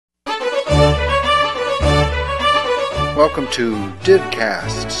Welcome to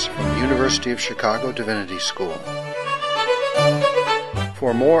Divcasts from the University of Chicago Divinity School.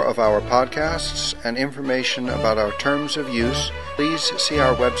 For more of our podcasts and information about our terms of use, please see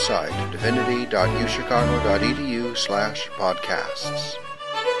our website, divinity.uchicago.edu/podcasts.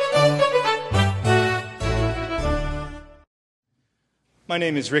 My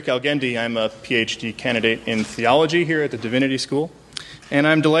name is Rick Elgendy. I'm a PhD candidate in theology here at the Divinity School, and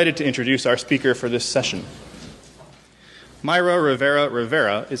I'm delighted to introduce our speaker for this session. Mayra Rivera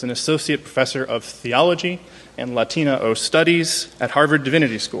Rivera is an associate professor of theology and Latino studies at Harvard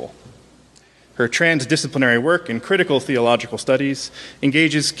Divinity School. Her transdisciplinary work in critical theological studies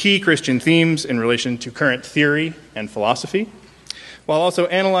engages key Christian themes in relation to current theory and philosophy, while also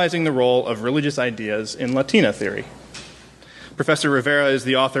analyzing the role of religious ideas in Latina theory. Professor Rivera is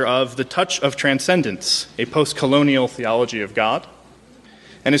the author of The Touch of Transcendence, a post-colonial theology of God,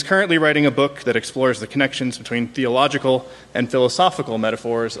 and is currently writing a book that explores the connections between theological and philosophical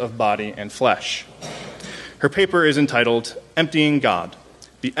metaphors of body and flesh. Her paper is entitled Emptying God,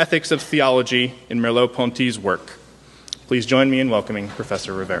 the Ethics of Theology in Merleau-Ponty's Work. Please join me in welcoming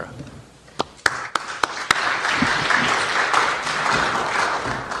Professor Rivera.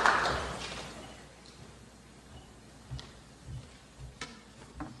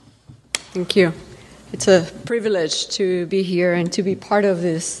 Thank you. It's a privilege to be here and to be part of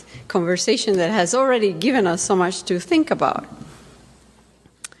this conversation that has already given us so much to think about.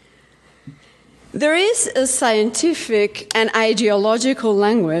 There is a scientific and ideological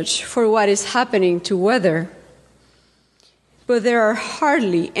language for what is happening to weather, but there are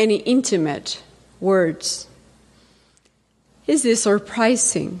hardly any intimate words. Is this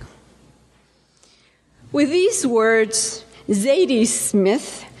surprising? With these words, Zadie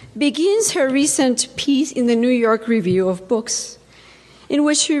Smith begins her recent piece in the New York Review of Books, in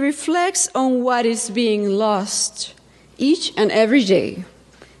which she reflects on what is being lost each and every day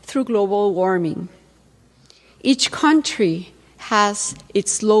through global warming. Each country has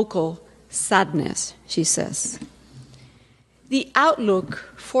its local sadness, she says. The outlook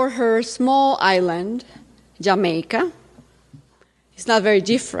for her small island, Jamaica, is not very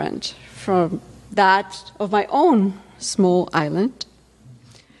different from that of my own small island.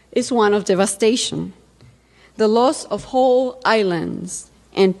 Is one of devastation, the loss of whole islands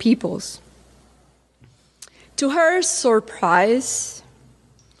and peoples. To her surprise,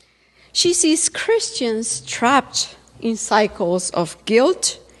 she sees Christians trapped in cycles of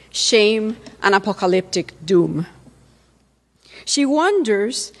guilt, shame, and apocalyptic doom. She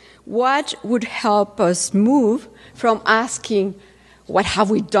wonders what would help us move from asking, "What have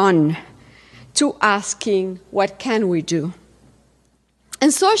we done?" to asking, "What can we do?"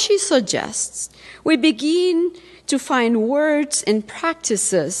 And so she suggests we begin to find words and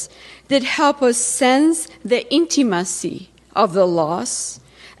practices that help us sense the intimacy of the loss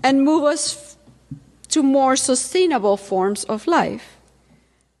and move us to more sustainable forms of life.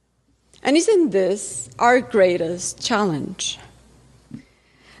 And isn't this our greatest challenge?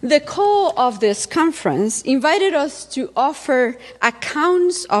 The call of this conference invited us to offer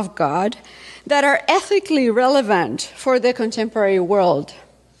accounts of God that are ethically relevant for the contemporary world.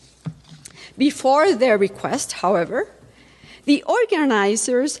 Before their request, however, the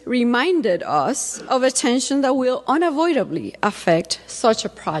organizers reminded us of a tension that will unavoidably affect such a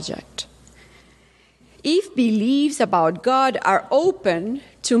project. If beliefs about God are open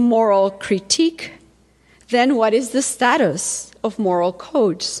to moral critique, then what is the status of moral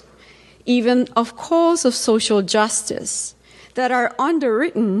codes, even of calls of social justice, that are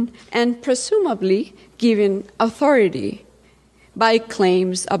underwritten and presumably given authority by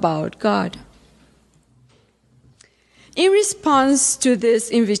claims about God? In response to this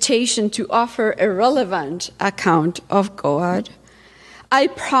invitation to offer a relevant account of God, I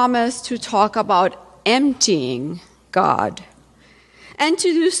promise to talk about emptying God, and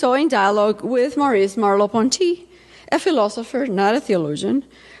to do so in dialogue with Maurice Merleau-Ponty, a philosopher, not a theologian,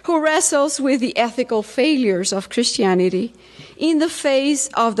 who wrestles with the ethical failures of Christianity in the face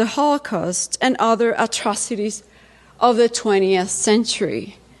of the Holocaust and other atrocities of the 20th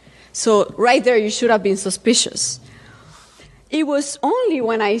century. So right there, you should have been suspicious. It was only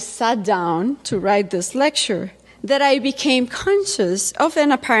when I sat down to write this lecture that I became conscious of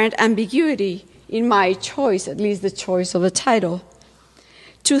an apparent ambiguity in my choice, at least the choice of a title.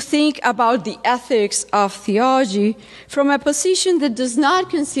 To think about the ethics of theology from a position that does not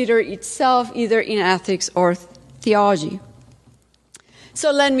consider itself either in ethics or theology.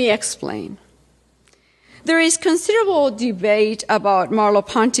 So let me explain. There is considerable debate about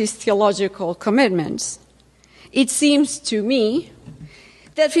Merleau-Ponty's theological commitments. It seems to me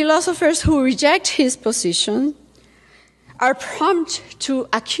that philosophers who reject his position are prompt to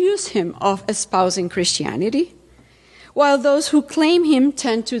accuse him of espousing Christianity, while those who claim him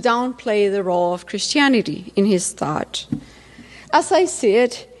tend to downplay the role of Christianity in his thought. As I see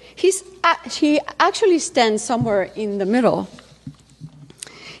it, he actually stands somewhere in the middle.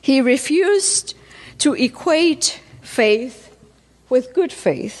 He refused to equate faith with good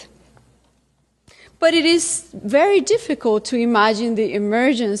faith. But it is very difficult to imagine the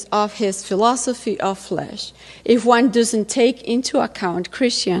emergence of his philosophy of flesh if one doesn't take into account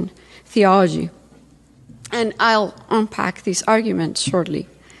Christian theology. And I'll unpack this argument shortly.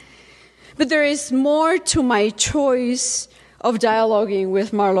 But there is more to my choice of dialoguing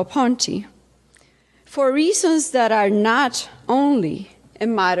with Merleau-Ponty, for reasons that are not only a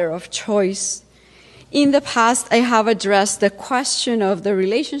matter of choice. In the past, I have addressed the question of the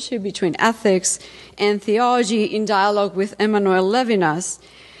relationship between ethics and theology in dialogue with Emmanuel Levinas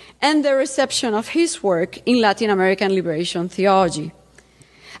and the reception of his work in Latin American liberation theology.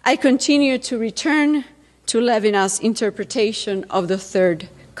 I continue to return to Levinas' interpretation of the third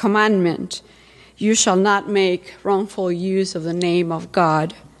commandment, "You shall not make wrongful use of the name of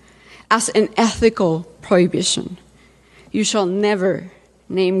God," as an ethical prohibition. You shall never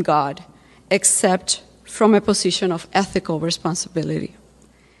name God except from a position of ethical responsibility.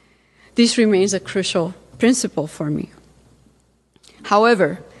 This remains a crucial principle for me.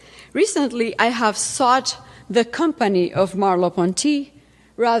 However, recently I have sought the company of Merleau-Ponty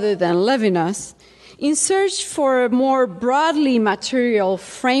rather than Levinas in search for a more broadly material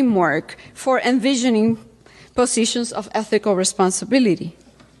framework for envisioning positions of ethical responsibility.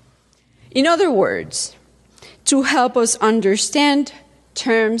 In other words, to help us understand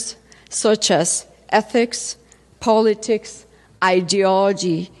terms such as ethics, politics,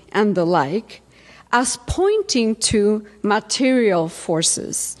 ideology, and the like, as pointing to material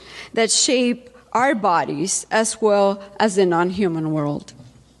forces that shape our bodies as well as the non-human world.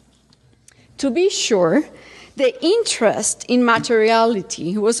 To be sure, the interest in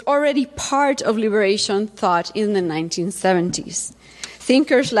materiality was already part of liberation thought in the 1970s.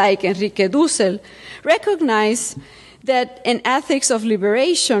 Thinkers like Enrique Dussel recognized that an ethics of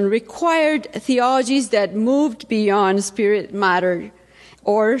liberation required theologies that moved beyond spirit-matter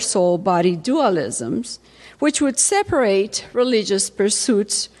or soul-body dualisms, which would separate religious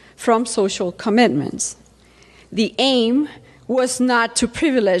pursuits from social commitments. The aim was not to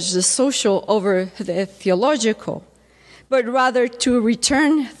privilege the social over the theological, but rather to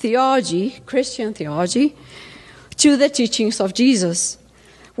return theology, Christian theology, to the teachings of Jesus,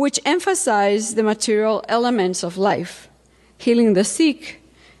 which emphasize the material elements of life, healing the sick,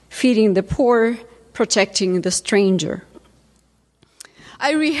 feeding the poor, protecting the stranger.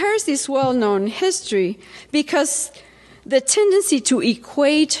 I rehearse this well-known history because the tendency to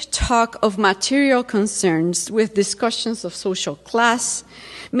equate talk of material concerns with discussions of social class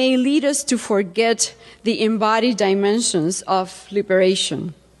may lead us to forget the embodied dimensions of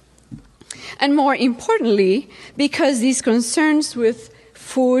liberation. And more importantly, because these concerns with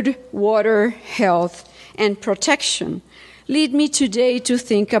food, water, health, and protection lead me today to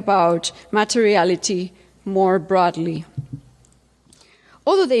think about materiality more broadly.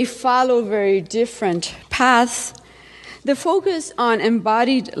 Although they follow very different paths, the focus on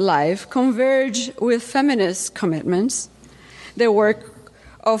embodied life converge with feminist commitments. The work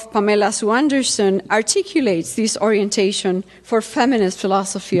of Pamela Sue Anderson articulates this orientation for feminist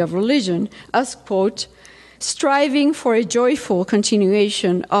philosophy of religion as, quote, striving for a joyful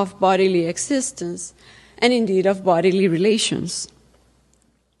continuation of bodily existence and indeed of bodily relations.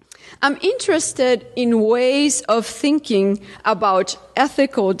 I'm interested in ways of thinking about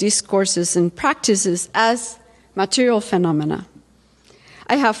ethical discourses and practices as material phenomena.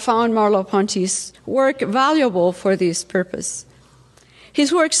 I have found Merleau-Ponty's work valuable for this purpose.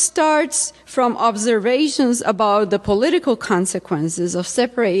 His work starts from observations about the political consequences of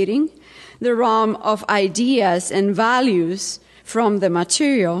separating the realm of ideas and values from the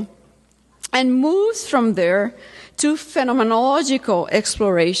material, and moves from there to phenomenological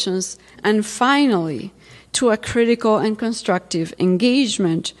explorations, and finally to a critical and constructive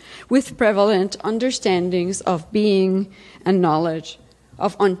engagement with prevalent understandings of being and knowledge,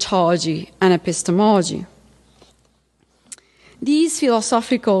 of ontology and epistemology. These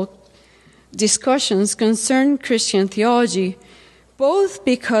philosophical discussions concern Christian theology, both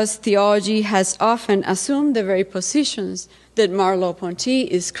because theology has often assumed the very positions that Merleau-Ponty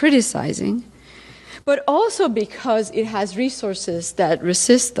is criticizing, but also because it has resources that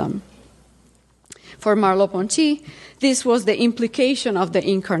resist them. For Merleau-Ponty, this was the implication of the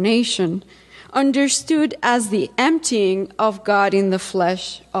incarnation, understood as the emptying of God in the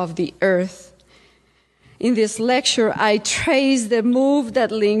flesh of the earth. in this lecture, I trace the move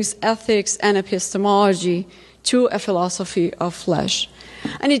that links ethics and epistemology to a philosophy of flesh.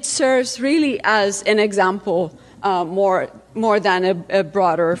 And it serves really as an example more than a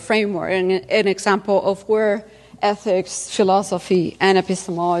broader framework, an example of where ethics, philosophy, and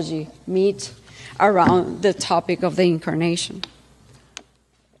epistemology meet around the topic of the incarnation.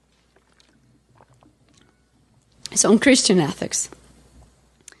 So on Christian ethics.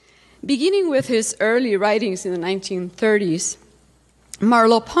 Beginning with his early writings in the 1930s,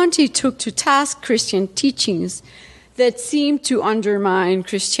 Merleau-Ponty took to task Christian teachings that seemed to undermine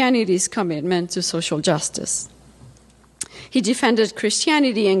Christianity's commitment to social justice. He defended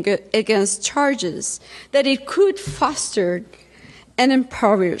Christianity against charges that it could foster an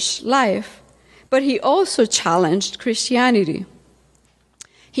impoverished life, but he also challenged Christianity.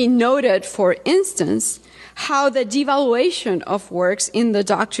 He noted, for instance, how the devaluation of works in the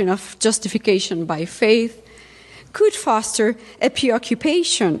doctrine of justification by faith could foster a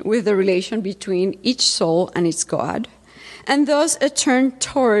preoccupation with the relation between each soul and its God, and thus a turn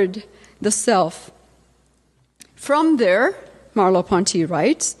toward the self. From there, Merleau-Ponty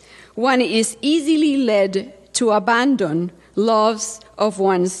writes, one is easily led to abandon loves of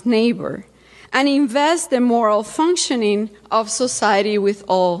one's neighbor and invest the moral functioning of society with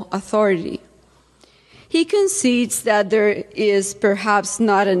all authority. He concedes that there is perhaps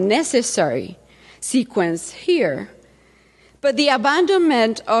not a necessary sequence here, but the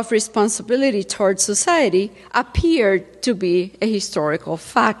abandonment of responsibility towards society appeared to be a historical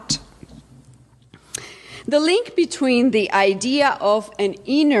fact. The link between the idea of an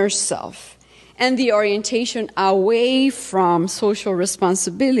inner self and the orientation away from social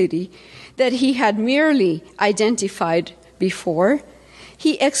responsibility that he had merely identified before,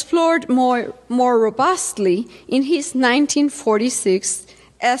 he explored more robustly in his 1946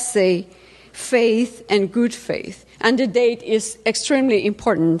 essay, Faith and Good Faith. And the date is extremely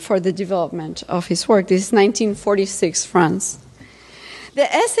important for the development of his work. This is 1946 France.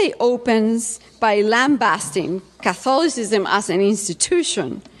 The essay opens by lambasting Catholicism as an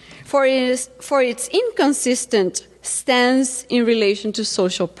institution for its inconsistent stance in relation to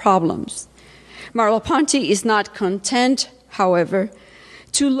social problems. Merleau-Ponty is not content, however,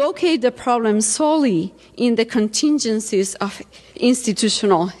 to locate the problem solely in the contingencies of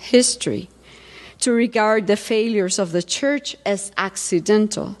institutional history, to regard the failures of the Church as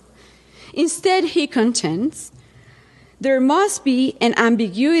accidental. Instead, he contends, there must be an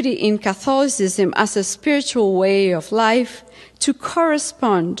ambiguity in Catholicism as a spiritual way of life to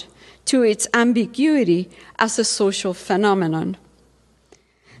correspond to its ambiguity as a social phenomenon.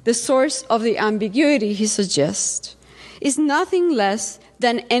 The source of the ambiguity, he suggests, is nothing less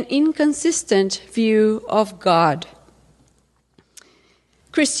than an inconsistent view of God.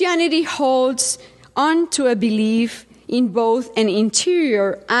 Christianity holds on to a belief in both an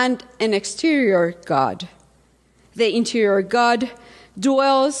interior and an exterior God. The interior God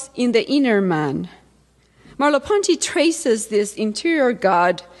dwells in the inner man. Merleau-Ponty traces this interior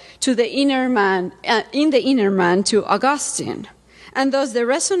God to the inner man, in the inner man to Augustine, and thus the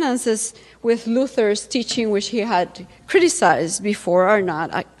resonances with Luther's teaching, which he had criticized before, are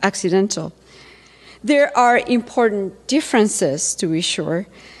not accidental. There are important differences, to be sure,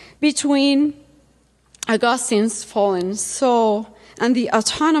 between Augustine's fallen soul and the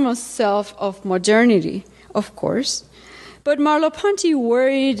autonomous self of modernity, of course. But Merleau-Ponty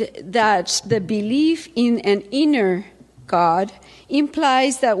worried that the belief in an inner God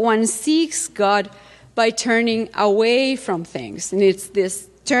implies that one seeks God by turning away from things. And it's this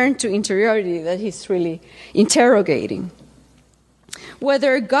turn to interiority that he's really interrogating.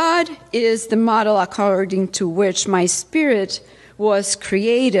 Whether God is the model according to which my spirit was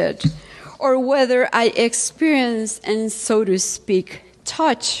created, or whether I experience and, so to speak,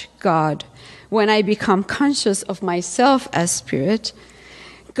 touch God when I become conscious of myself as spirit,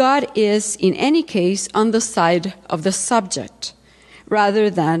 God is, in any case, on the side of the subject, rather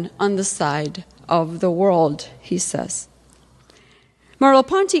than on the side of the world, he says.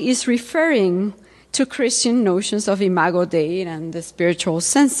 Merleau-Ponty is referring to Christian notions of imago Dei and the spiritual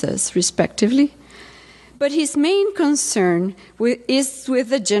senses, respectively, but his main concern is with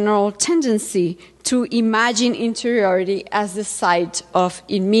the general tendency to imagine interiority as the site of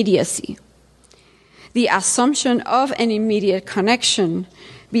immediacy. The assumption of an immediate connection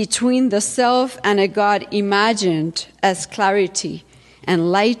between the self and a God imagined as clarity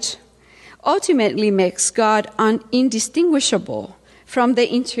and light ultimately makes God indistinguishable from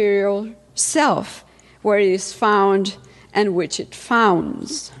the interior self, where it is found and which it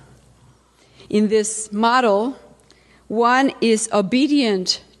founds. In this model, one is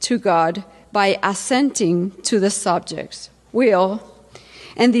obedient to God by assenting to the subject's will,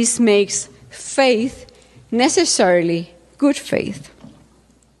 and this makes faith necessarily good faith.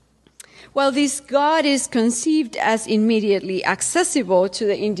 While this God is conceived as immediately accessible to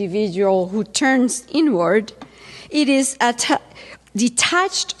the individual who turns inward, it is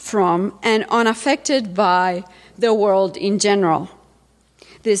detached from and unaffected by the world in general.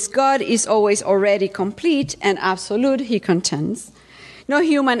 This God is always already complete and absolute, he contends. No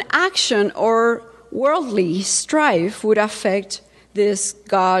human action or worldly strife would affect this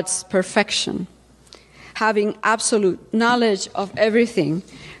God's perfection. Having absolute knowledge of everything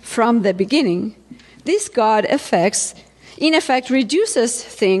from the beginning, this God in effect reduces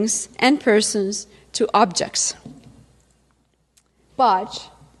things and persons to objects. But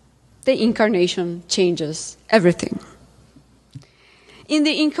the incarnation changes everything. In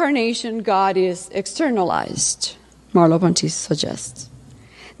the incarnation, God is externalized, Merleau-Ponty suggests.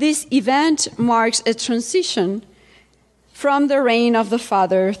 This event marks a transition from the reign of the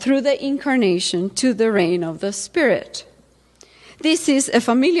Father through the incarnation to the reign of the Spirit. This is a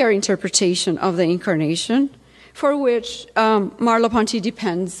familiar interpretation of the incarnation, for which Merleau-Ponty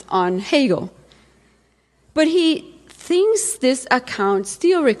depends on Hegel. But he thinks this account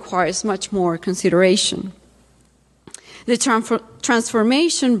still requires much more consideration. The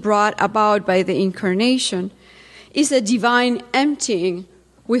transformation brought about by the incarnation is a divine emptying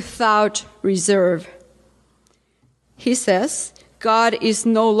without reserve. He says, God is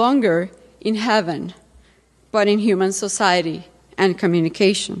no longer in heaven, but in human society and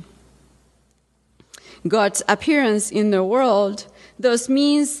communication. God's appearance in the world thus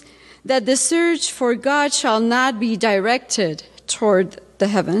means that the search for God shall not be directed toward the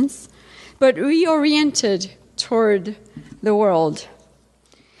heavens, but reoriented toward the world.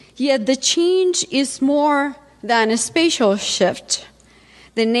 Yet the change is more than a spatial shift.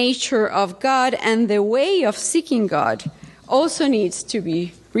 The nature of God and the way of seeking God also needs to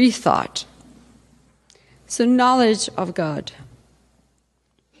be rethought. So, knowledge of God.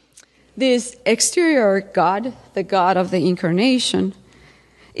 This exterior God, the God of the incarnation,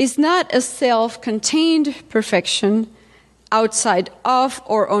 is not a self-contained perfection outside of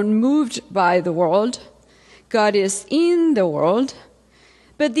or unmoved by the world. God is in the world,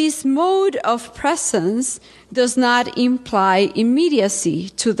 but this mode of presence does not imply immediacy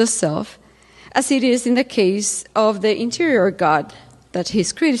to the self, as it is in the case of the interior God that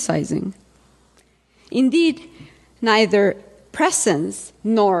he's criticizing. Indeed, neither presence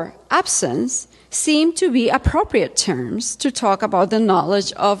nor absence seem to be appropriate terms to talk about the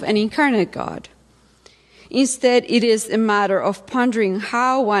knowledge of an incarnate God. Instead, it is a matter of pondering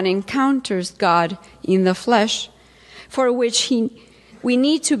how one encounters God in the flesh, for which we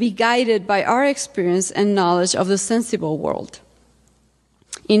need to be guided by our experience and knowledge of the sensible world.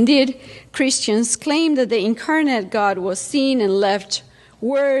 Indeed, Christians claim that the incarnate God was seen and left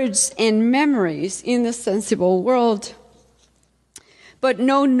words and memories in the sensible world. But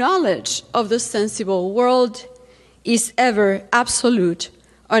no knowledge of the sensible world is ever absolute,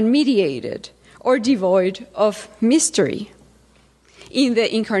 unmediated, or devoid of mystery. In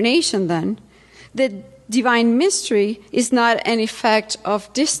the incarnation, then, the divine mystery is not an effect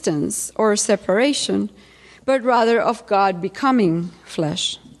of distance or separation, but rather of God becoming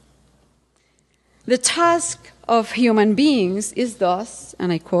flesh. The task of human beings is thus,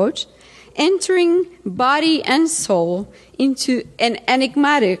 and I quote, entering body and soul into an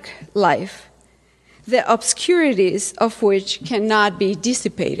enigmatic life, the obscurities of which cannot be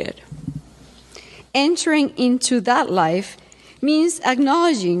dissipated. Entering into that life means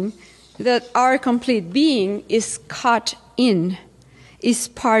acknowledging that our complete being is caught in, is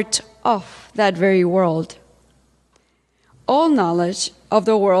part of that very world. All knowledge of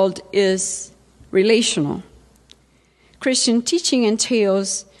the world is relational. Christian teaching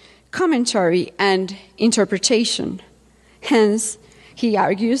entails commentary and interpretation. Hence, he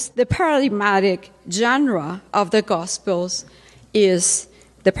argues, the paradigmatic genre of the Gospels is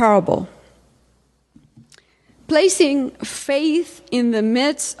the parable. Placing faith in the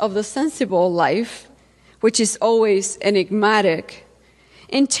midst of the sensible life, which is always enigmatic,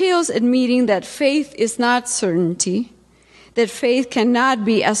 entails admitting that faith is not certainty, that faith cannot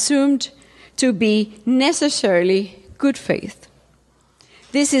be assumed to be necessarily good faith.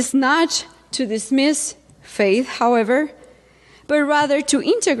 This is not to dismiss faith, however, but rather to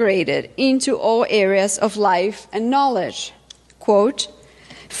integrate it into all areas of life and knowledge. Quote,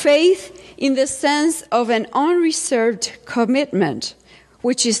 faith in the sense of an unreserved commitment,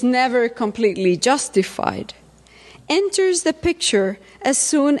 which is never completely justified, enters the picture as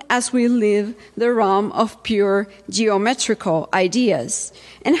soon as we leave the realm of pure geometrical ideas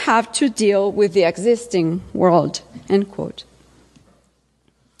and have to deal with the existing world, end quote.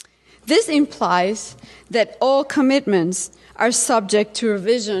 This implies that all commitments are subject to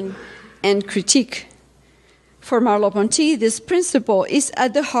revision and critique. For Merleau-Ponty, this principle is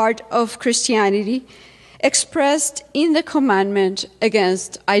at the heart of Christianity, expressed in the commandment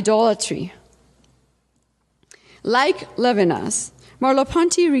against idolatry. Like Levinas,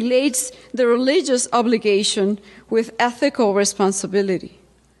 Merleau-Ponty relates the religious obligation with ethical responsibility.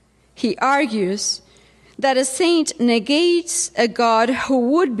 He argues that a saint negates a God who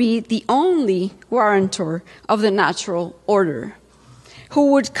would be the only warrantor of the natural order,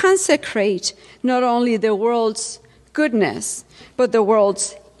 who would consecrate not only the world's goodness, but the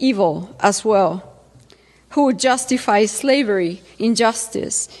world's evil as well, who would justify slavery,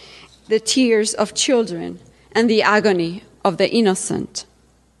 injustice, the tears of children, and the agony of the innocent.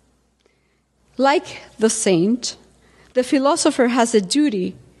 Like the saint, the philosopher has a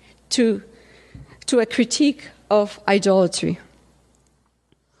duty to a critique of idolatry.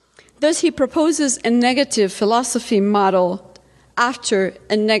 Thus, he proposes a negative philosophy modeled after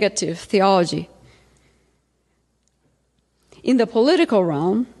a negative theology. In the political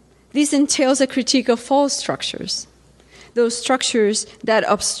realm, this entails a critique of false structures, those structures that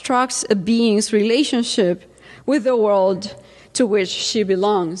obstruct a being's relationship with the world to which she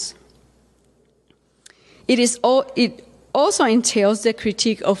belongs. It also entails the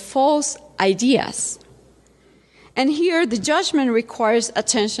critique of false ideas. And here the judgment requires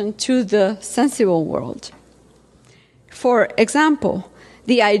attention to the sensible world. For example,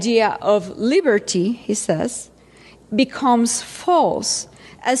 the idea of liberty, he says, becomes false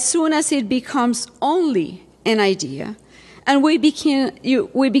as soon as it becomes only an idea, and we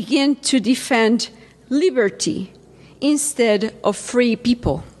begin to defend liberty instead of free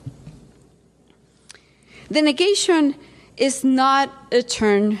people. The negation is not a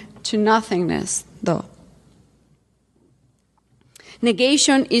turn to nothingness, though.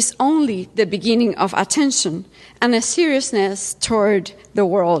 Negation is only the beginning of attention and a seriousness toward the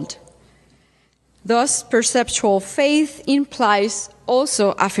world. Thus, perceptual faith implies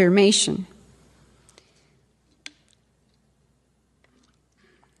also affirmation.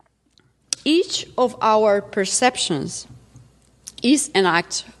 Each of our perceptions is an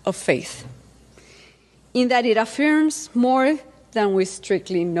act of faith, in that it affirms more than we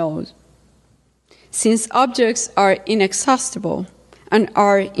strictly know, since objects are inexhaustible and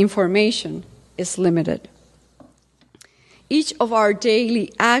our information is limited. Each of our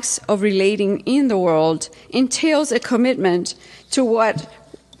daily acts of relating in the world entails a commitment to what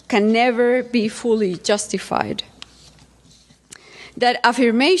can never be fully justified. That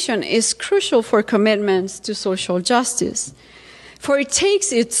affirmation is crucial for commitments to social justice, for it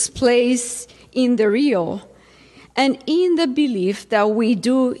takes its place in the real and in the belief that we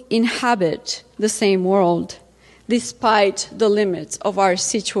do inhabit the same world, despite the limits of our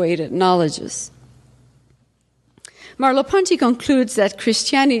situated knowledges. Merleau-Ponty concludes that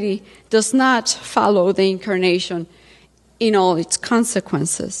Christianity does not follow the incarnation in all its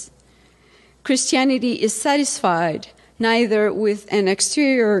consequences. Christianity is satisfied neither with an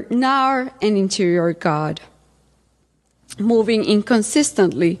exterior nor an interior God, moving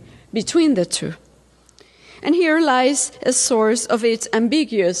inconsistently between the two. And here lies a source of its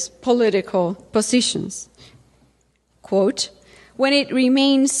ambiguous political positions. Quote, when it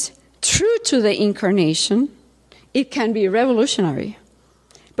remains true to the incarnation, it can be revolutionary,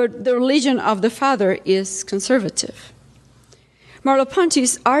 but the religion of the Father is conservative.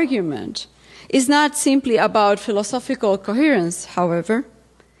 Merleau-Ponty's argument is not simply about philosophical coherence, however.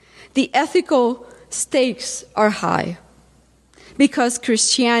 The ethical stakes are high, because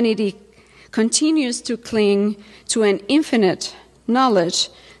Christianity continues to cling to an infinite knowledge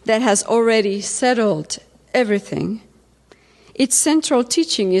that has already settled everything. Its central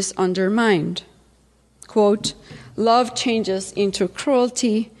teaching is undermined. Quote, love changes into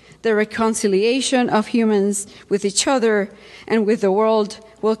cruelty, the reconciliation of humans with each other and with the world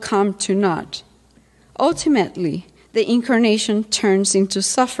will come to naught. Ultimately, the incarnation turns into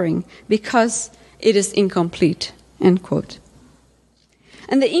suffering because it is incomplete, end quote.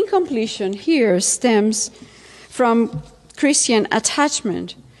 And the incompletion here stems from Christian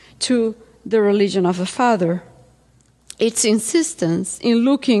attachment to the religion of the Father, its insistence in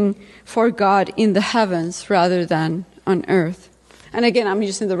looking for God in the heavens rather than on earth. And again, I'm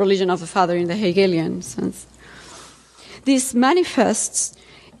using the religion of the Father in the Hegelian sense. This manifests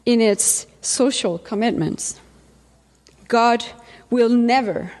in its social God will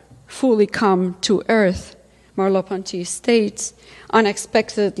never fully come to earth, Merleau-Ponty states,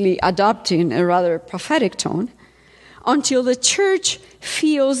 unexpectedly adopting a rather prophetic tone, until the church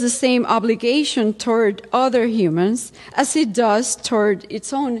feels the same obligation toward other humans as it does toward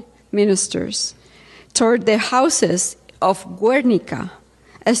its own ministers, toward the houses of Guernica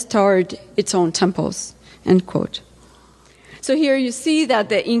as toward its own temples, end quote. So here you see that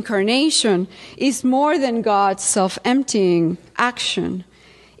the incarnation is more than God's self-emptying action.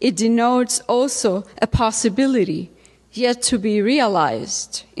 It denotes also a possibility yet to be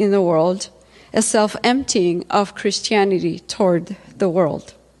realized in the world, a self-emptying of Christianity toward the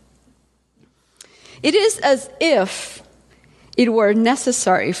world. It is as if it were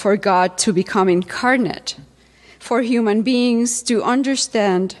necessary for God to become incarnate, for human beings to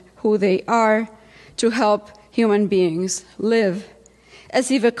understand who they are, to help human beings live,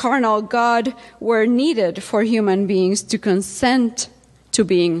 as if a carnal God were needed for human beings to consent to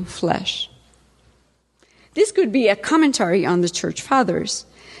being flesh. This could be a commentary on the Church Fathers,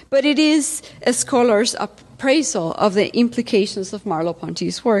 but it is a scholar's appraisal of the implications of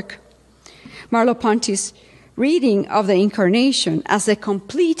Merleau-Ponty's work. Merleau-Ponty's reading of the Incarnation as a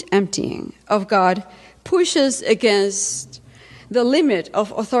complete emptying of God pushes against the limit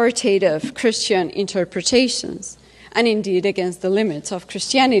of authoritative Christian interpretations, and indeed against the limits of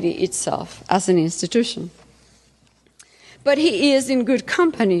Christianity itself as an institution. But he is in good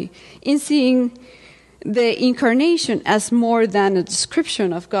company in seeing the Incarnation as more than a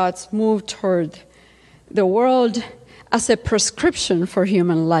description of God's move toward the world, as a prescription for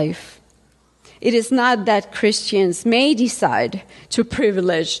human life. It is not that Christians may decide to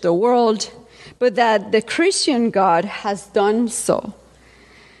privilege the world, but that the Christian God has done so.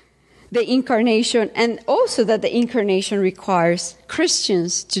 The Incarnation, and also that the Incarnation requires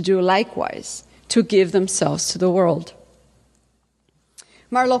Christians to do likewise, to give themselves to the world.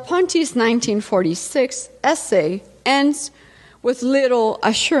 Merleau-Ponty's 1946 essay ends with little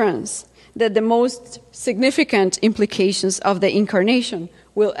assurance that the most significant implications of the Incarnation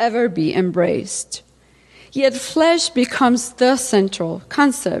will ever be embraced. Yet flesh becomes the central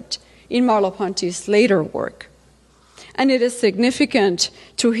concept in Merleau-Ponty's later work. And it is significant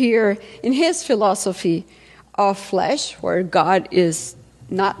to hear in his philosophy of flesh, where God is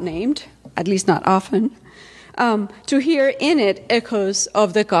not named, at least not often, to hear in it echoes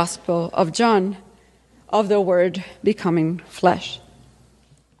of the Gospel of John, of the Word becoming flesh.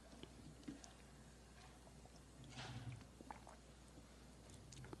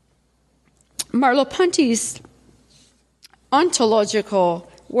 Merleau-Ponty's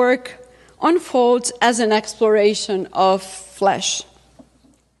ontological work unfolds as an exploration of flesh.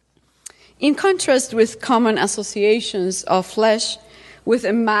 In contrast with common associations of flesh with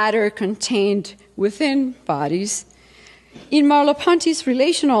a matter contained within bodies, in Merleau-Ponty's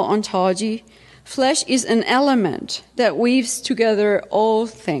relational ontology, flesh is an element that weaves together all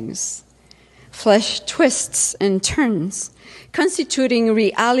things. Flesh twists and turns, constituting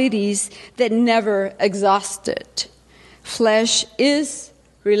realities that never exhausted. Flesh is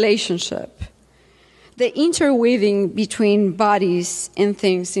relationship, the interweaving between bodies and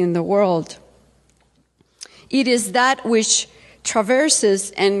things in the world. It is that which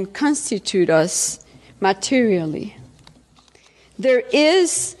traverses and constitutes us materially. There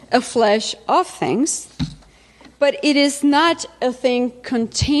is a flesh of things, but it is not a thing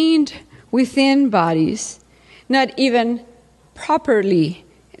contained within bodies, not even properly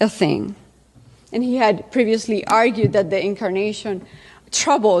a thing. And he had previously argued that the Incarnation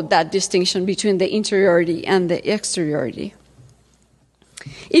troubled that distinction between the interiority and the exteriority.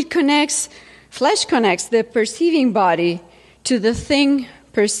 Flesh connects the perceiving body to the thing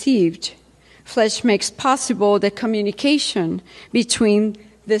perceived. Flesh makes possible the communication between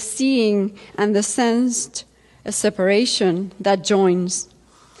the seeing and the sensed, a separation that joins.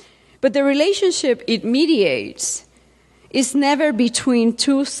 But the relationship it mediates is never between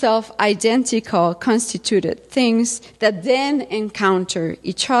two self-identical constituted things that then encounter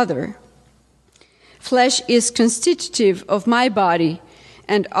each other. Flesh is constitutive of my body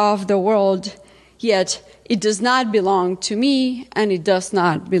and of the world, yet it does not belong to me and it does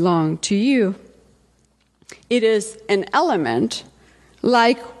not belong to you. It is an element,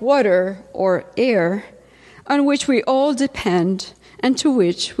 like water or air, on which we all depend and to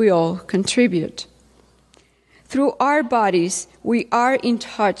which we all contribute. Through our bodies, we are in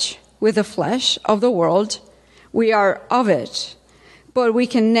touch with the flesh of the world. We are of it, but we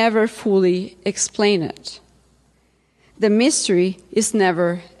can never fully explain it. The mystery is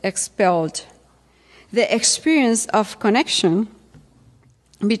never expelled. The experience of connection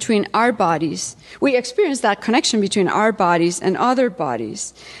between our bodies, we experience that connection between our bodies and other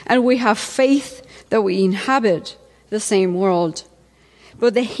bodies, and we have faith that we inhabit the same world,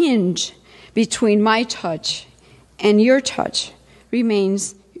 but the hinge between my touch and your touch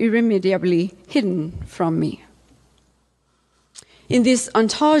remains irremediably hidden from me. In this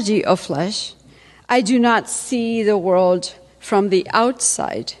ontology of flesh, I do not see the world from the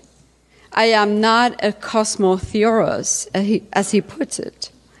outside. I am not a cosmotheoros, as he puts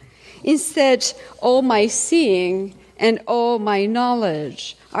it. Instead, all my seeing and all my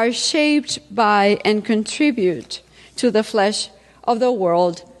knowledge are shaped by and contribute to the flesh of the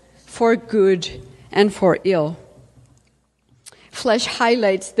world for good and for ill. Flesh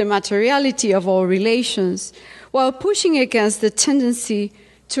highlights the materiality of all relations while pushing against the tendency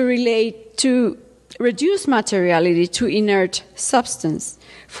to reduce materiality to inert substance,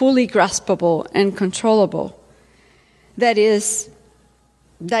 fully graspable and controllable. That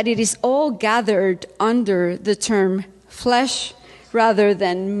it is all gathered under the term flesh rather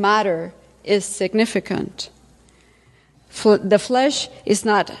than matter is significant. The flesh is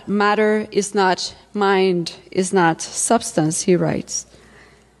not matter, is not mind, is not substance, he writes.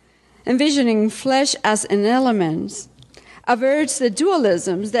 Envisioning flesh as an element averts the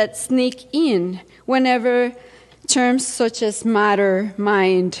dualisms that sneak in whenever terms such as matter,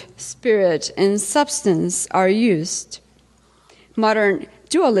 mind, spirit, and substance are used. Modern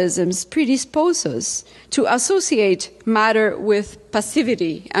dualisms predispose us to associate matter with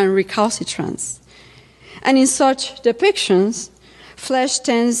passivity and recalcitrance. And in such depictions, flesh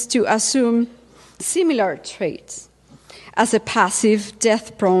tends to assume similar traits as a passive,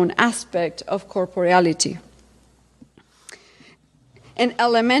 death-prone aspect of corporeality. An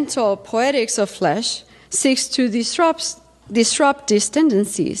elemental poetics of flesh seeks to disrupt these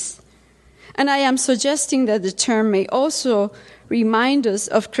tendencies. And I am suggesting that the term may also remind us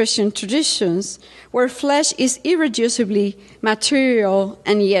of Christian traditions where flesh is irreducibly material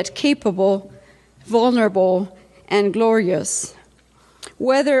and yet capable, vulnerable, and glorious.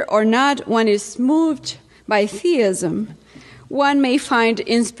 Whether or not one is moved by theism, one may find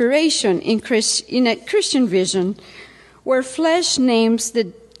inspiration in a Christian vision where flesh names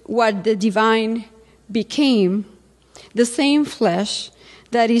what the divine became, the same flesh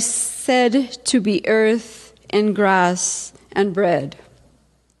that is said to be earth and grass and bread.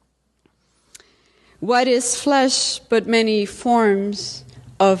 What is flesh but many forms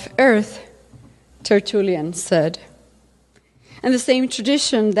of earth, Tertullian said. And the same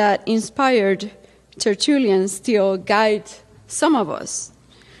tradition that inspired Tertullian still guides some of us,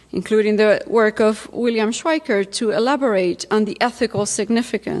 including the work of William Schweikert, to elaborate on the ethical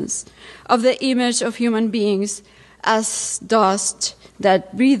significance of the image of human beings as dust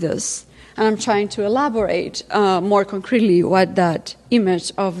that breathes. And I'm trying to elaborate more concretely what that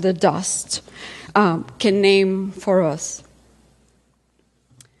image of the dust can name for us.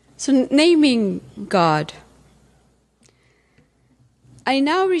 So, naming God. I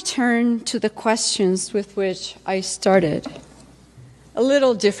now return to the questions with which I started, a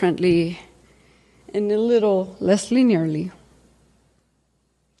little differently and a little less linearly.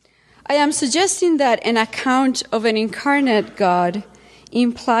 I am suggesting that an account of an incarnate God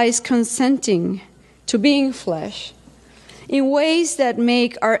implies consenting to being flesh in ways that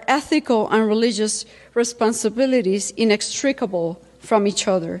make our ethical and religious responsibilities inextricable from each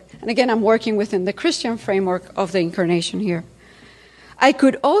other. And again, I'm working within the Christian framework of the incarnation here. I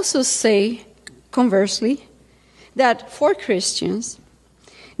could also say, conversely, that for Christians,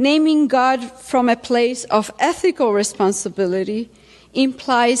 naming God from a place of ethical responsibility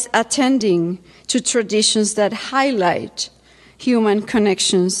implies attending to traditions that highlight human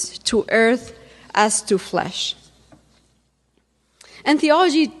connections to earth as to flesh. And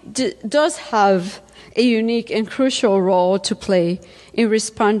theology does have a unique and crucial role to play in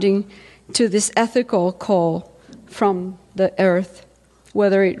responding to this ethical call from the earth,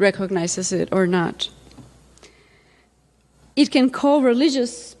 whether it recognizes it or not. It can call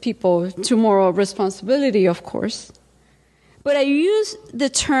religious people to moral responsibility, of course, but I use the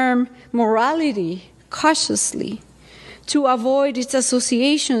term morality cautiously to avoid its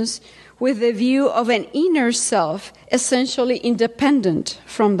associations with the view of an inner self essentially independent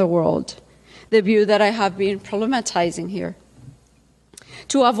from the world, the view that I have been problematizing here,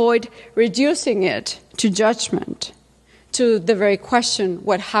 to avoid reducing it to judgment, to the very question,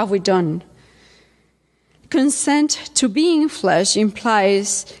 what have we done? Consent to being flesh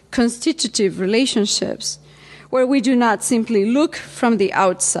implies constitutive relationships where we do not simply look from the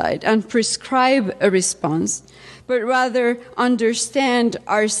outside and prescribe a response, but rather understand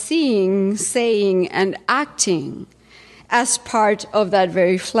our seeing, saying, and acting as part of that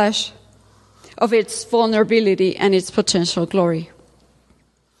very flesh, of its vulnerability and its potential glory.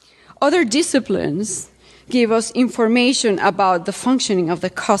 Other disciplines give us information about the functioning of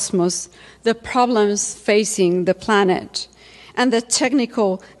the cosmos, the problems facing the planet, and the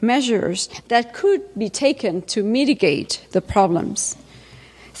technical measures that could be taken to mitigate the problems.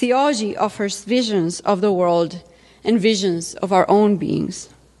 Theology offers visions of the world and visions of our own beings.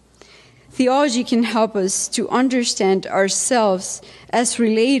 Theology can help us to understand ourselves as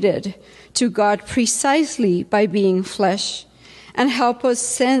related to God precisely by being flesh, and help us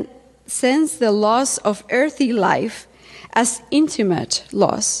sense the loss of earthly life as intimate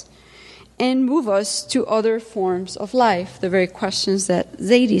loss, and move us to other forms of life, the very questions that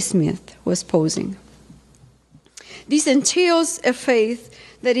Zadie Smith was posing. This entails a faith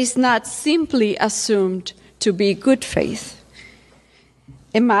that is not simply assumed to be good faith,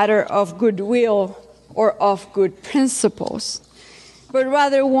 a matter of goodwill or of good principles, but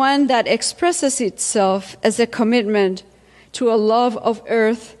rather one that expresses itself as a commitment to a love of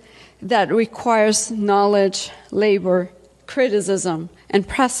earth that requires knowledge, labor, criticism, and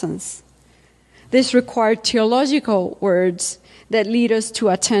presence. This required theological words that lead us to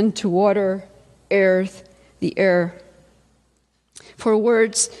attend to water, earth, the air. For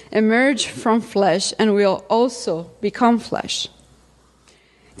words emerge from flesh and will also become flesh.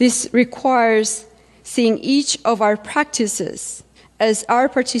 This requires seeing each of our practices as our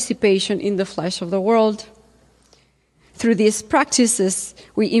participation in the flesh of the world. Through these practices,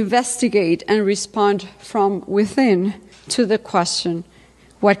 we investigate and respond from within to the question,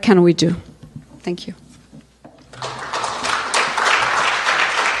 what can we do? Thank you.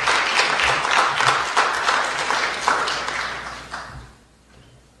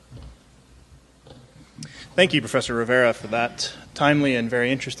 Thank you, Professor Rivera, for that timely and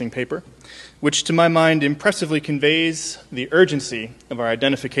very interesting paper, which to my mind impressively conveys the urgency of our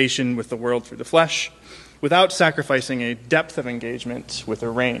identification with the world through the flesh without sacrificing a depth of engagement with a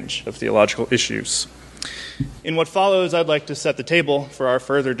range of theological issues. In what follows, I'd like to set the table for our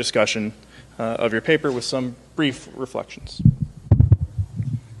further discussion of your paper with some brief reflections.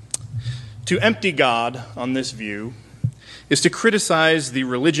 To empty God on this view is to criticize the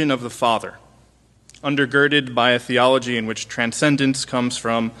religion of the Father, undergirded by a theology in which transcendence comes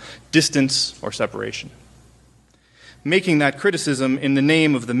from distance or separation. Making that criticism in the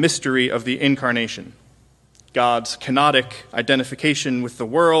name of the mystery of the Incarnation, God's kenotic identification with the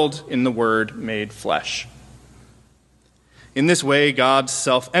world in the Word made flesh. In this way, God's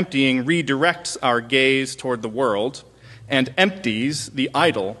self-emptying redirects our gaze toward the world and empties the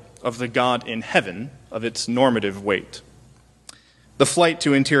idol of the God in heaven of its normative weight. The flight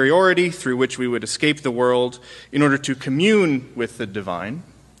to interiority through which we would escape the world in order to commune with the divine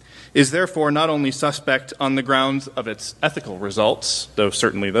is therefore not only suspect on the grounds of its ethical results, though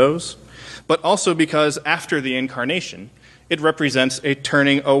certainly those, but also because after the Incarnation, it represents a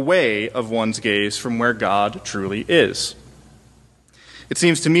turning away of one's gaze from where God truly is. It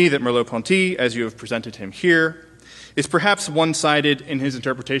seems to me that Merleau-Ponty, as you have presented him here, is perhaps one-sided in his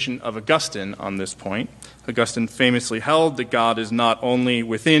interpretation of Augustine on this point. Augustine famously held that God is not only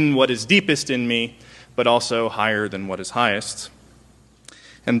within what is deepest in me, but also higher than what is highest,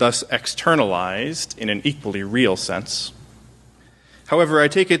 and thus externalized in an equally real sense. However, I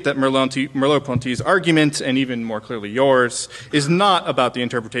take it that Merleau-Ponty's argument, and even more clearly yours, is not about the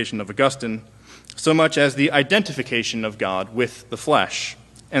interpretation of Augustine so much as the identification of God with the flesh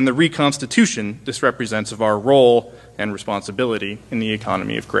and the reconstitution this represents of our role and responsibility in the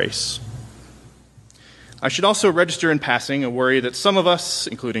economy of grace. I should also register in passing a worry that some of us,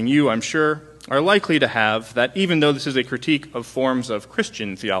 including you, I'm sure, are likely to have, that even though this is a critique of forms of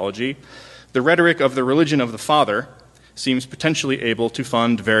Christian theology, the rhetoric of the religion of the Father seems potentially able to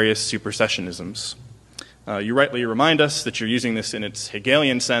fund various supersessionisms. You rightly remind us that you're using this in its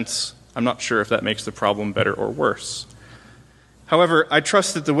Hegelian sense. I'm not sure if that makes the problem better or worse. However, I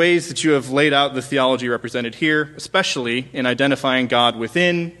trust that the ways that you have laid out the theology represented here, especially in identifying God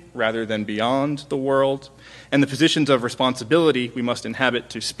within rather than beyond the world, and the positions of responsibility we must inhabit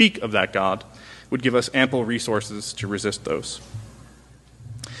to speak of that God, would give us ample resources to resist those.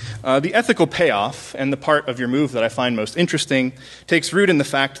 The ethical payoff, and the part of your move that I find most interesting, takes root in the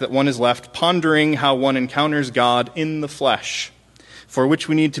fact that one is left pondering how one encounters God in the flesh, for which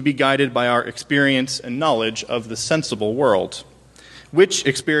we need to be guided by our experience and knowledge of the sensible world, which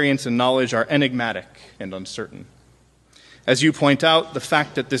experience and knowledge are enigmatic and uncertain. As you point out, the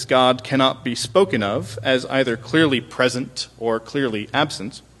fact that this God cannot be spoken of as either clearly present or clearly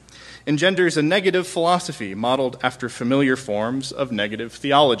absent engenders a negative philosophy modeled after familiar forms of negative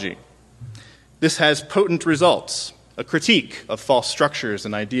theology. This has potent results, a critique of false structures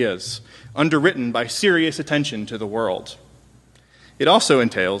and ideas, underwritten by serious attention to the world. It also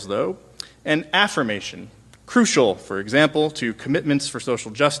entails, though, an affirmation, crucial, for example, to commitments for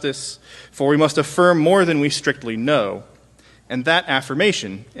social justice, for we must affirm more than we strictly know, and that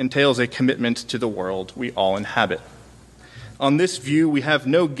affirmation entails a commitment to the world we all inhabit. On this view, we have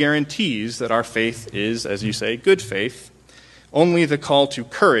no guarantees that our faith is, as you say, good faith, only the call to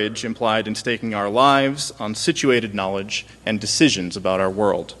courage implied in staking our lives on situated knowledge and decisions about our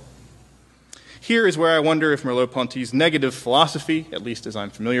world. Here is where I wonder if Merleau-Ponty's negative philosophy, at least as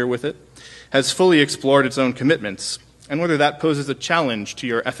I'm familiar with it, has fully explored its own commitments, and whether that poses a challenge to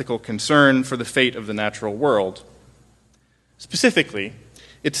your ethical concern for the fate of the natural world. Specifically,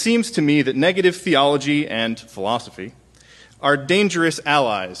 it seems to me that negative theology and philosophy are dangerous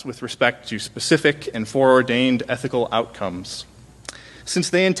allies with respect to specific and foreordained ethical outcomes,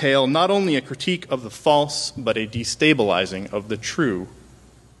 since they entail not only a critique of the false, but a destabilizing of the true.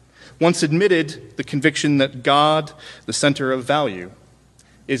 Once admitted, the conviction that God, the center of value,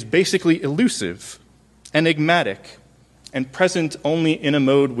 is basically elusive, enigmatic, and present only in a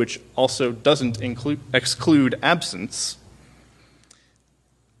mode which also doesn't exclude absence,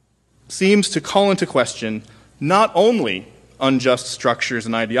 seems to call into question not only unjust structures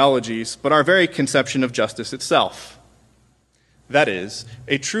and ideologies, but our very conception of justice itself. That is,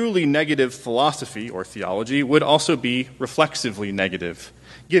 a truly negative philosophy or theology would also be reflexively negative,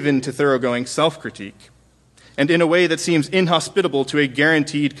 given to thoroughgoing self-critique, and in a way that seems inhospitable to a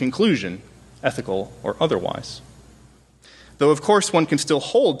guaranteed conclusion, ethical or otherwise. Though, of course, one can still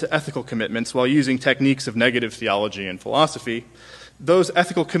hold to ethical commitments while using techniques of negative theology and philosophy, those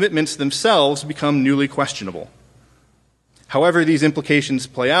ethical commitments themselves become newly questionable. However these implications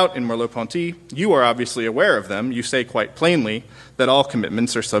play out in Merleau-Ponty, you are obviously aware of them. You say quite plainly that all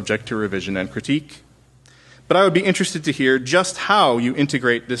commitments are subject to revision and critique. But I would be interested to hear just how you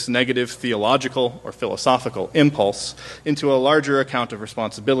integrate this negative theological or philosophical impulse into a larger account of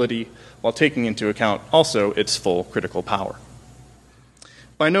responsibility while taking into account also its full critical power.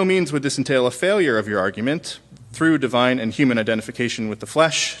 By no means would this entail a failure of your argument through divine and human identification with the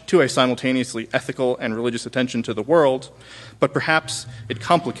flesh to a simultaneously ethical and religious attention to the world, but perhaps it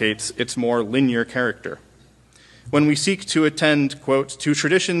complicates its more linear character. When we seek to attend, quote, to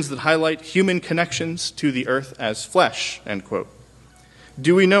traditions that highlight human connections to the earth as flesh, end quote,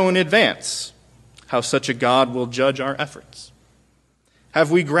 do we know in advance how such a God will judge our efforts?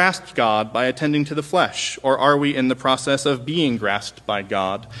 Have we grasped God by attending to the flesh, or are we in the process of being grasped by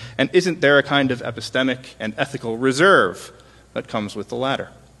God? And isn't there a kind of epistemic and ethical reserve that comes with the latter?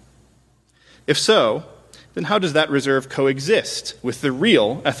 If so, then how does that reserve coexist with the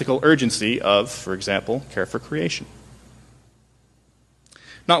real ethical urgency of, for example, care for creation?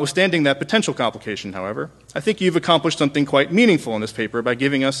 Notwithstanding that potential complication, however, I think you've accomplished something quite meaningful in this paper by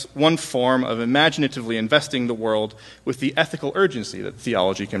giving us one form of imaginatively investing the world with the ethical urgency that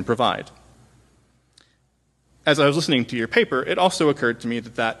theology can provide. As I was listening to your paper, it also occurred to me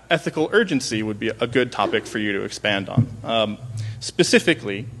that that ethical urgency would be a good topic for you to expand on.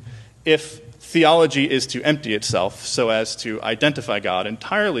 Specifically, if theology is to empty itself so as to identify God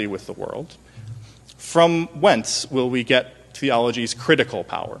entirely with the world, from whence will we get theology's critical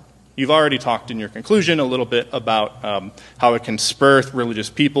power? You've already talked in your conclusion a little bit about how it can spur religious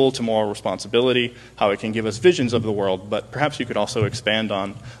people to moral responsibility, how it can give us visions of the world, but perhaps you could also expand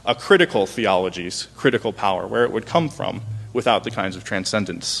on a critical theology's critical power, where it would come from without the kinds of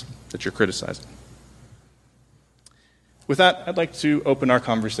transcendence that you're criticizing. With that, I'd like to open our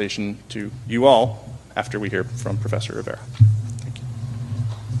conversation to you all after we hear from Professor Rivera. Thank you.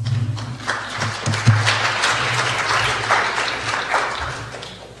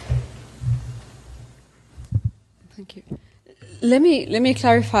 Thank you. Let me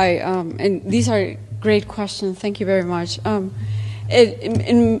clarify, and these are great questions. Thank you very much. Let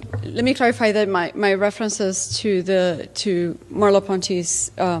me clarify that my references to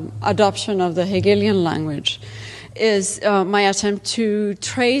Merleau-Ponty's adoption of the Hegelian language is my attempt to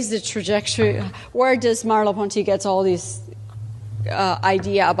trace the trajectory. Where does Merleau-Ponty get all this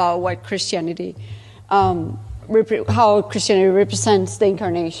idea about what Christianity, how Christianity represents the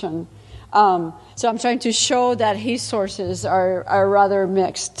incarnation? So I'm trying to show that his sources are rather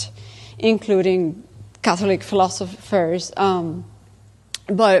mixed, including Catholic philosophers,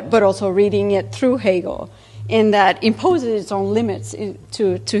 but also reading it through Hegel, in that imposes its own limits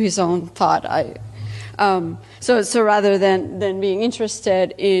to his own thought. So rather than being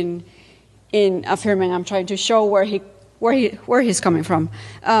interested in affirming, I'm trying to show where he's coming from,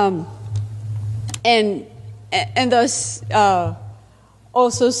 and thus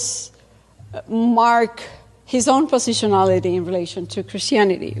also mark his own positionality in relation to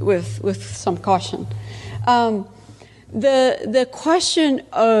Christianity with some caution. the question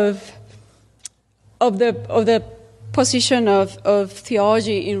of the position of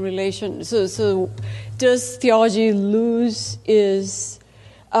theology in relation. So does theology lose its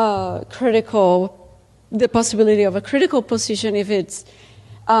the possibility of a critical position if it's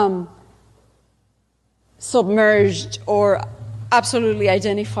submerged or absolutely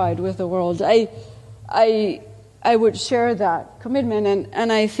identified with the world? I would share that commitment,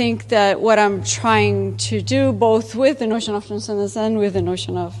 and I think that what I'm trying to do, both with the notion of transcendence and with the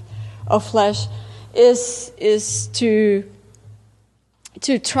notion of flesh, is to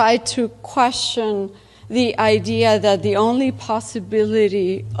try to question the idea that the only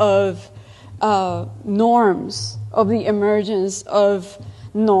possibility of norms, of the emergence of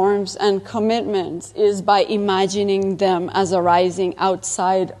norms and commitments, is by imagining them as arising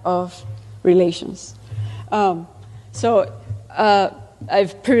outside of relations. I've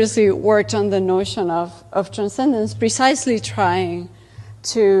previously worked on the notion of transcendence, precisely trying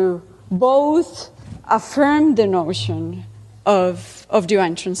to both affirm the notion of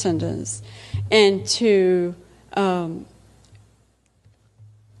divine transcendence and to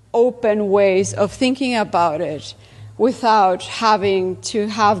open ways of thinking about it without having to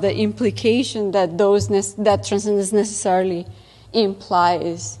have the implication that that transcendence necessarily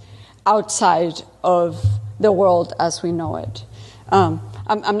implies outside of the world as we know it.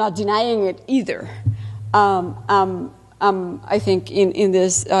 I'm not denying it either. I think in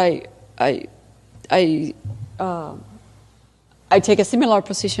this I take a similar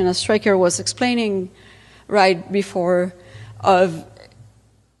position as Stryker was explaining right before, of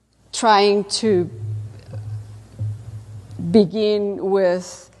trying to begin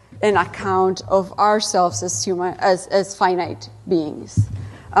with an account of ourselves as human, as finite beings,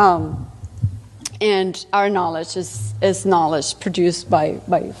 and our knowledge is knowledge produced by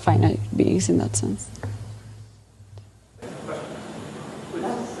finite beings in that sense.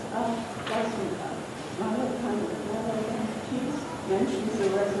 Mentions the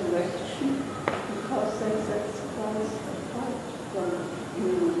resurrection because that's Christ apart from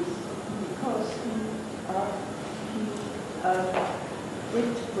humans, because he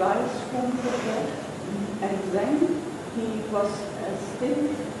did rise from the dead, and then he was still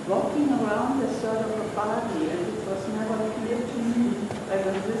walking around a sort of a body, and it was never clear to me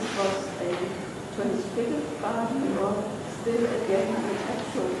whether this was a transfigured body or still again an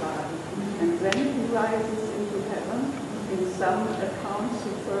actual body. And then he rises into heaven. In some accounts,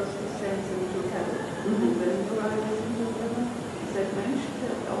 he first descends into heaven, and then he rises into heaven. Is that mentioned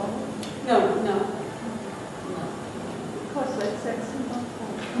at all? No. Because that's excellent.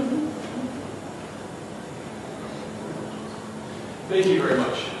 Thank you very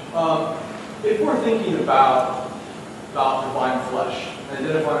much. If we're thinking about divine flesh and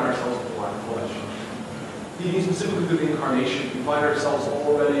identifying ourselves with divine flesh, thinking specifically with the incarnation, we find ourselves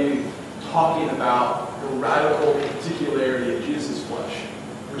already talking about the radical particularity of Jesus' flesh,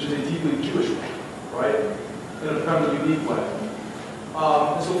 which is a deeply Jewish one, right? In a kind of unique way.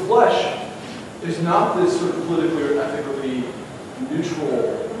 And so flesh is not this sort of politically or ethically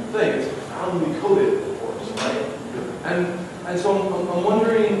neutral thing. It's profoundly coded, of course, right? And so I'm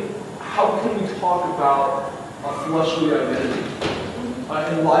wondering, how can we talk about a fleshly identity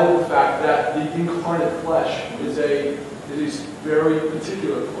in light of the fact that the incarnate flesh is a very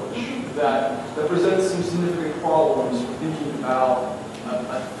particular flesh that presents some significant problems for thinking about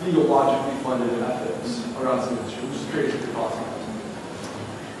a theologically funded ethics around some issues. I'm just curious if your thoughts on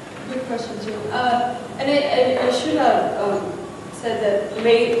that. Good question, too. And I should have said that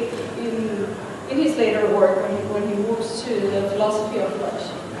in his later work, when he moves to the philosophy of flesh,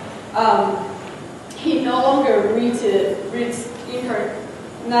 he no longer reads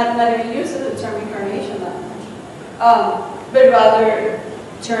not even uses the term incarnation that much, but rather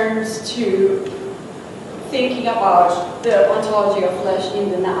turns to thinking about the ontology of flesh in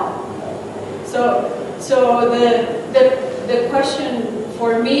the now. So the question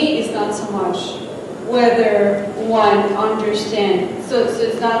for me is not so much whether one understands. So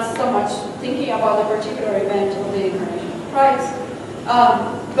it's not so much thinking about the particular event of the incarnation of Christ,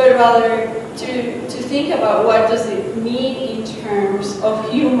 but rather to think about what does it mean in terms of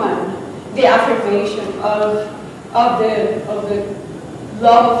human, the affirmation of the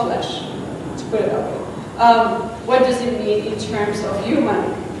love of flesh, to put it that way. What does it mean in terms of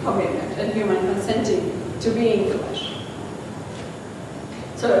human commitment and human consenting to being flesh?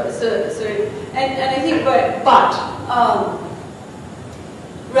 So and I think, but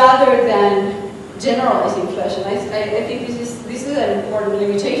rather than generalizing flesh, and I think this is an important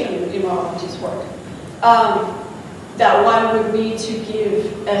limitation in Mayra-Ponty's work, that one would need to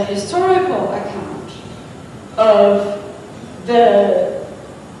give a historical account of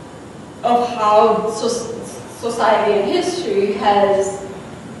how society and history has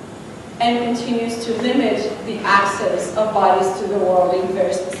and continues to limit the access of bodies to the world in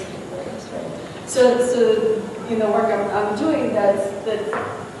very specific ways, right? So in the work I'm doing, that's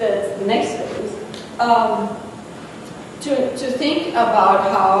the next phase. To think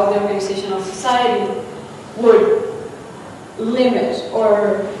about how the organization of society would limit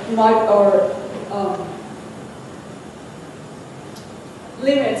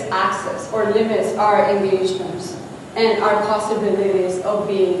limits access or limits our engagements and our possibilities of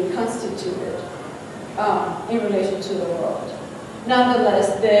being constituted in relation to the world.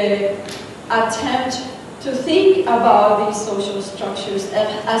 Nonetheless, the attempt to think about these social structures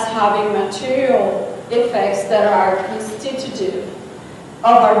as having material effects that are constitutive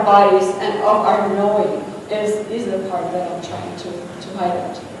of our bodies and of our knowing is the part that I'm trying to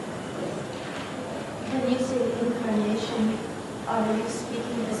highlight. When you say incarnation, are you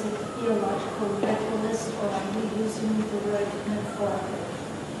speaking as a theological literalist, or are you using the word metaphorically?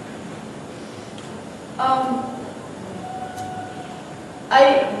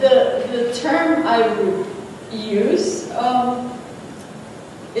 The term I would use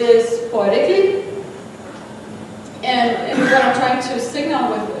is poetically, and what I'm trying to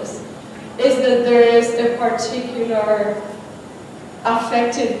signal with this is that there is a particular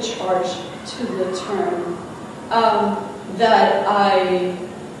affective charge to the term that I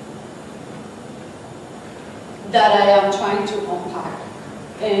am trying to unpack,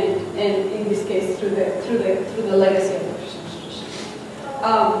 and in this case through the legacy of the Christian tradition.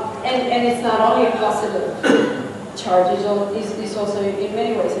 And it's not only a positive charge; it's also in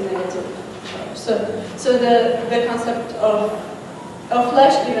many ways a negative charge. So the concept of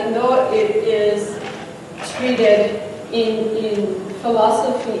flesh, even though it is treated in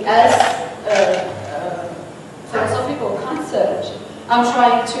philosophy as a philosophical concept, I'm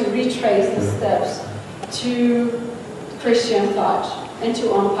trying to retrace the steps to Christian thought and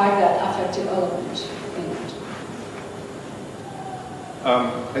to unpack that affective element in it.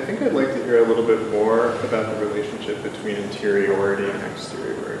 I think I'd like to hear a little bit more about the relationship between interiority and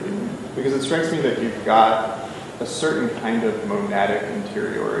exteriority, because it strikes me that you've got a certain kind of monadic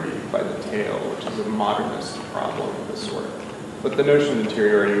interiority by the tail, which is a modernist problem of the sort. But the notion of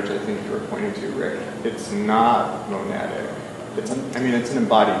interiority, which I think you were pointing to, Rick, it's not monadic. It's an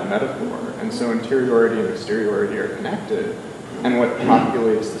embodied metaphor. And so interiority and exteriority are connected. And what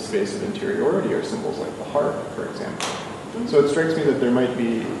populates the space of interiority are symbols like the heart, for example. So it strikes me that there might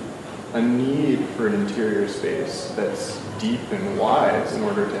be a need for an interior space that's deep and wise in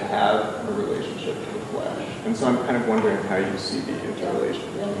order to have a relationship to the flesh. And so I'm kind of wondering how you see the interrelation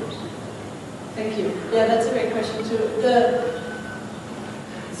between those. Thank you. Yeah, that's a great question too.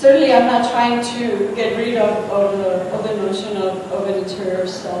 Certainly I'm not trying to get rid of the notion of an interior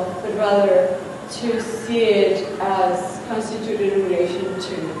self, but rather to see it as constituted in relation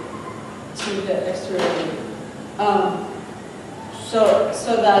to the exteriority.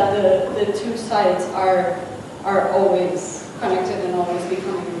 So that the two sides are always connected and always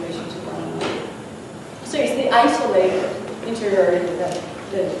become in relation to one another. So it's the isolated interiority that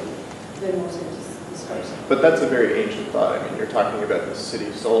Moses describes. But that's a very ancient thought. I mean, you're talking about the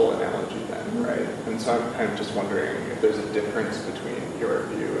city-soul analogy then, right? And so I'm kind of just wondering if there's a difference between your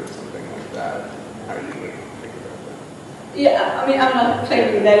view and something like that, how you would think about that. Yeah, I mean, I'm not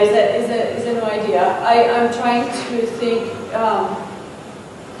claiming that is a new idea. I'm trying to think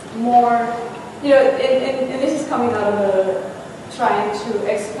more, and this is coming out of trying to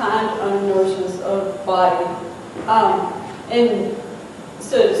expand on notions of body. And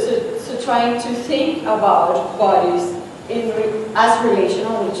so trying to think about bodies as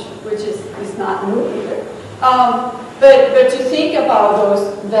relational, which is not new either. But to think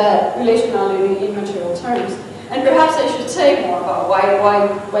about that relationality in material terms. And perhaps I should say more about why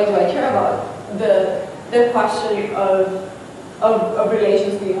do I care about the question of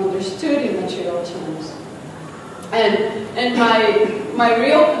relations being understood in material terms. And my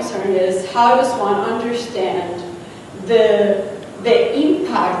real concern is, how does one understand the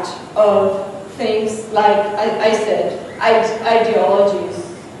impact of things like I said, ideologies,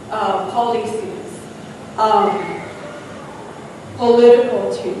 policies,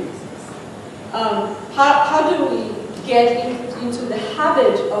 political treaties. How do we get into the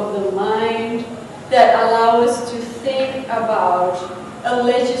habit of the mind that allow us to think about a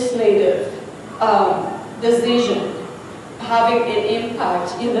legislative decision having an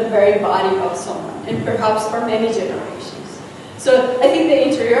impact in the very body of someone, and perhaps for many generations? So I think the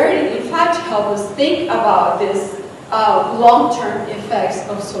interiority, in fact, helps us think about this long-term effects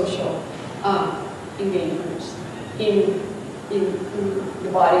of social engagements in in the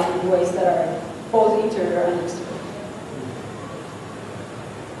body in ways that are both interior and exterior.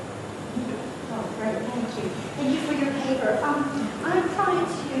 Oh, great, thank you. Thank you for your paper. I'm trying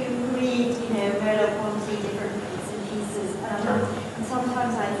to read, Merleau-Ponty, different bits and pieces, and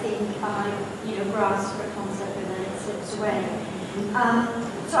sometimes I think I, grasp a concept and then it slips away.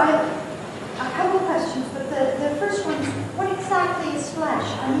 So I have a couple of questions, but the first one is, what exactly is flesh?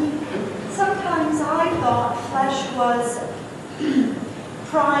 I mean, sometimes I thought flesh was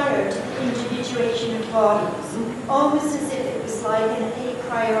prior to the individuation of bodies, almost as if it was like an a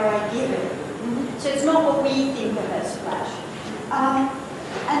priori given. So it's not what we think of as flesh. And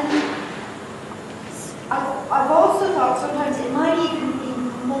I've also thought sometimes it might even be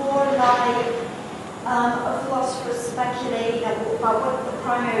more like a philosopher speculating about what the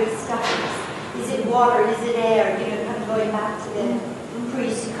primary stuff is. Is it water? Is it air? Kind of going back to the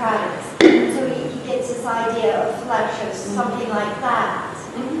pre-Socratics. So he gets this idea of flesh as something like that.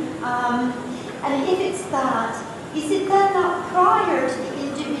 And if it's that, is it then not prior to the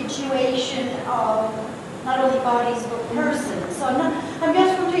individuation of not only bodies but persons? So I'm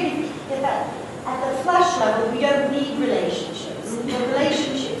just wondering if at the flesh level we don't need relationships. The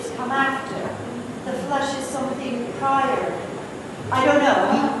relationships come after. The flesh is something prior. I don't know.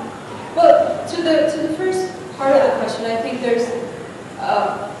 Well, to the first part of the question, I think there's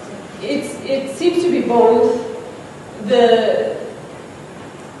it seems to be both the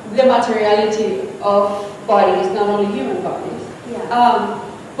materiality of bodies, not only human bodies,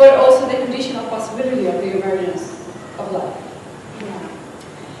 but also the conditional possibility of the emergence of life. Yeah.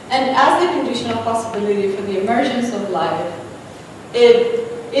 And as the conditional possibility for the emergence of life, it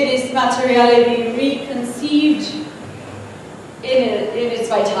is materiality reconceived in its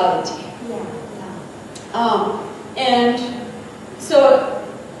vitality. And so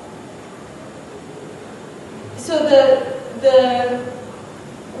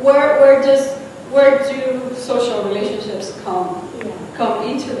where do social relationships come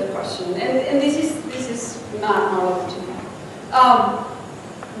into the question? And this is not novel to me.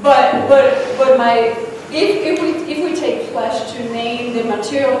 But if we take flesh to name the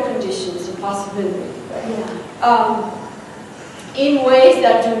material conditions of possibility, in ways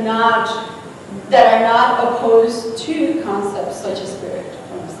that are not opposed to concepts such as spirit,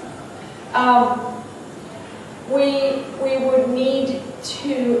 for instance, we would need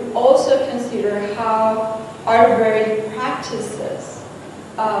to also consider how our very practices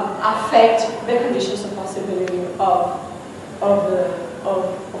affect the conditions of possibility of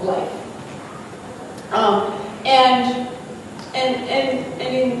life, and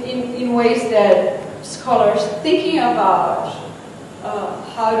in ways that scholars thinking about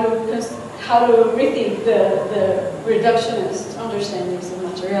how to rethink the reductionist understandings of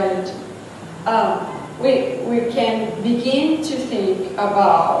materiality. We can begin to think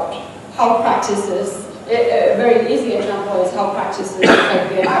about how practices, a very easy example is how practices affect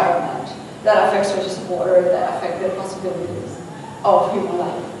the environment, that affect sources of water, that affect the possibilities of human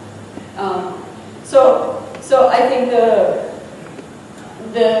life. So I think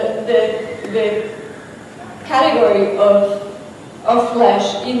the category of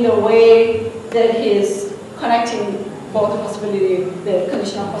flesh in the way that he is connecting both the possibility, the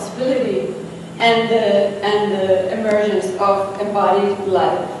conditional possibility, and the emergence of embodied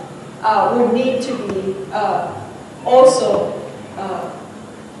life would need to be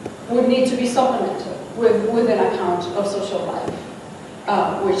would need to be supplemented with an account of social life,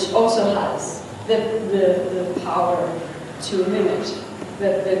 which also has the power to limit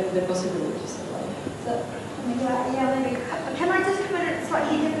the possibilities of life. So, Yeah, maybe. Can I just come in at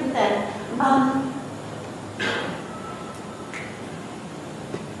slightly different then?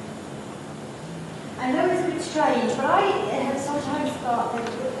 I know it's a bit strange, but I have sometimes thought that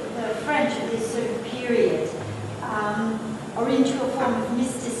the French at this sort of period are into a form of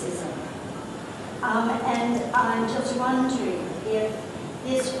mysticism. And I'm just wondering if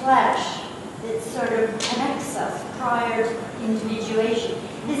this flesh that sort of connects us prior to individuation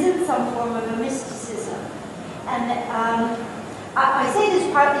isn't some form of a mysticism. And I say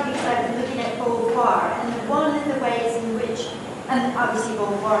this partly because I've been looking at Beauvoir, and one of the ways in which, and obviously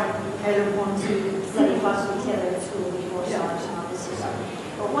Beauvoir and Merleau-Ponty studied philosophy together at school before Sartre and others,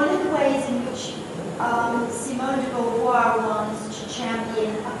 but one of the ways in which Simone de Beauvoir wants to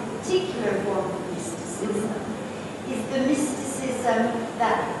champion a particular form of mysticism is the mysticism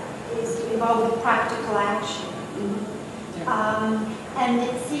that is involved with practical action. And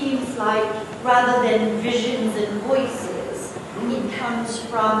it seems like rather than visions and voices, it comes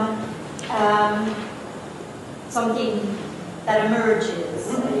from something that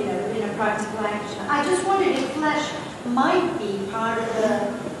emerges, in a practical action. I just wondered if flesh might be part of the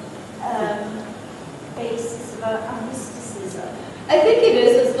basis of a mysticism. I think it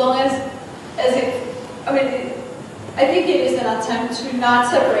is, as long as it, I mean, I think it is an attempt to not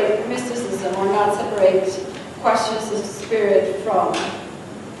separate mysticism or not separate questions of spirit from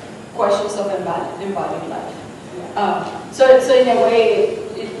questions of embodied life. So in a way,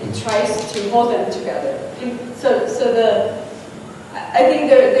 it tries to hold them together. I think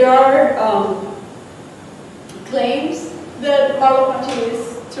there are claims that Merleau-Ponty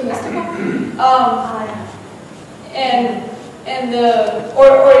is too mystical,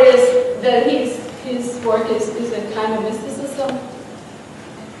 or is that his work is a kind of mysticism,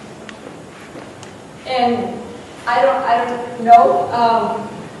 and I don't know.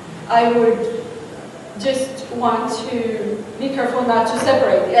 I would just want to be careful not to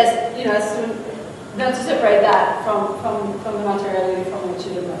separate, not to separate that from the materiality from which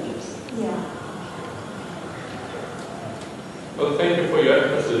it emerges. Yeah. Well, thank you for your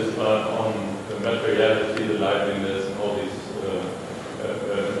emphasis on the materiality, the liveliness, and all these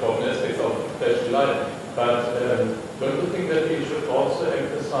important aspects of fleshly life. But don't you think that we should also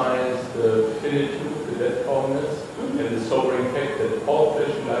emphasize the finitude, the death-formness, and the sobering fact that all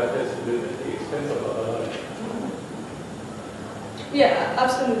fleshly life has to live at the expense of other life? Yeah,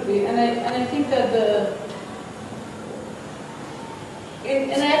 absolutely, and I think that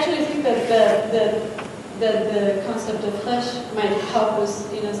I actually think that the concept of flesh might help us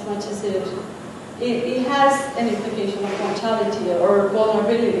in as much as it has an implication of mortality or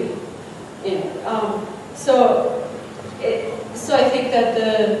vulnerability in it. So I think that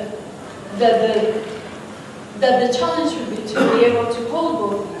the challenge would be to be able to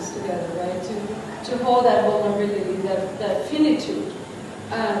hold both things together, right? To hold that vulnerability, that finitude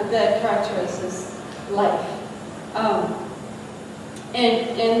that characterizes life,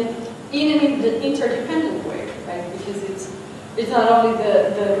 and in an interdependent way, right? Because it's not only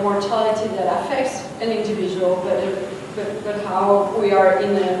the mortality that affects an individual, but how we are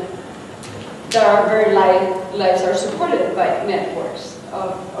that our very lives are supported by networks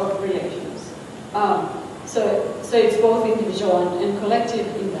of relations. So it's both individual and collective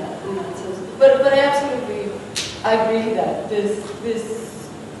in that sense. But I absolutely agree that this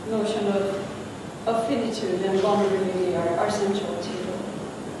notion of finitude and vulnerability are central to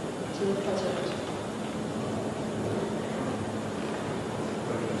the project.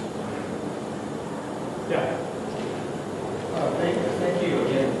 Yeah. Thank you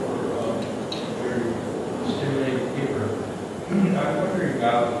again for your stimulating paper. I'm wondering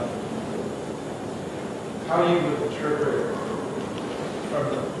about how you would interpret, from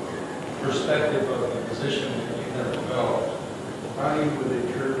the perspective of the position that you have developed, how you would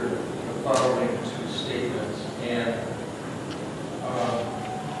interpret the following two statements, and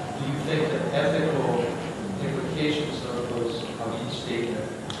do you think the ethical implications of each statement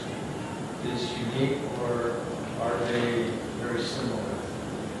is unique, or are they very similar?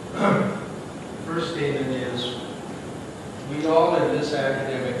 The first statement is, we all in this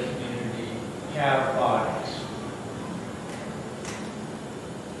academic community have bodies.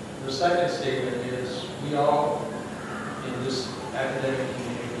 The second statement is, we all in this academic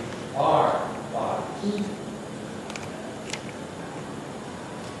community are bodies.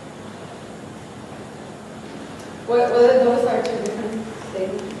 Whether those are two different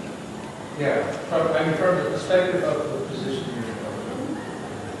statements? Yeah, from the perspective of the position you're in.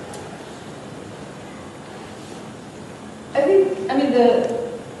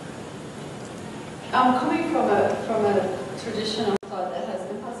 I'm coming from a tradition of thought that has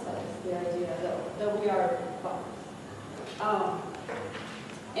emphasized the idea that we are bodies,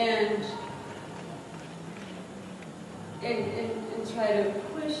 and try to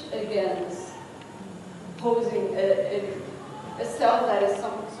push against posing a self that is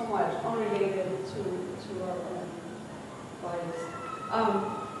somewhat unrelated to our own bodies.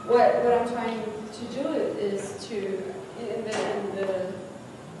 What I'm trying to do is to,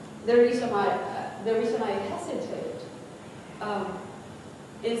 the reason I hesitate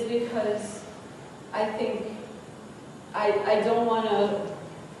is because I think I don't want to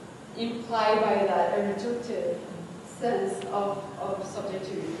imply by that a reductive sense of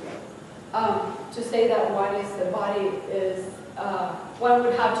subjectivity. To say that one is the body is, one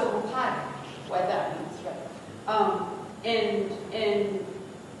would have to unpack what that means, right? In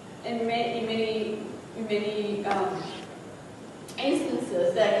many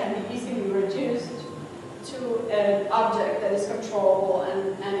instances, that can be easily reduced to an object that is controllable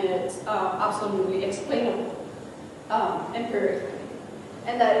and it's absolutely explainable empirically,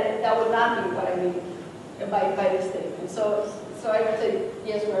 and that would not be what I mean by this statement. So I would say,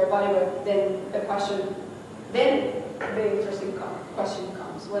 yes, we're a body, but then the question then the interesting question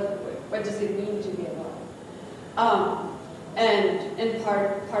comes: what does it mean to be a body? And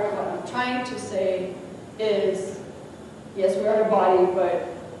part of what I'm trying to say is, yes, we are a body, but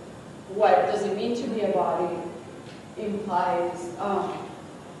what does it mean to be a body implies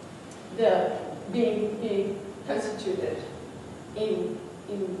the being constituted in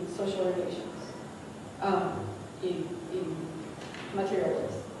social relations, in material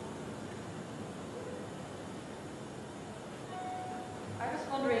ways. I was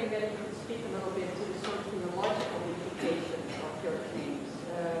wondering whether you could speak a little bit to the sort of theological implications of your claims.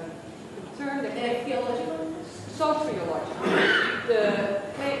 The term that theological? Soteriological. The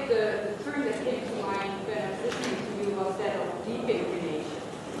term that came to mind when I was listening to you was that of deep inclination.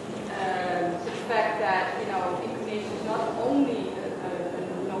 The fact that, inclination is not only a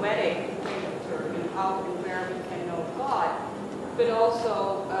noetic kind of term in how and where we can know God, but also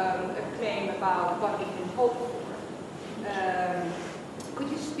a claim about what we can hope for. Could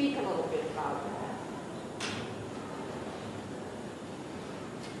you speak a little bit about that?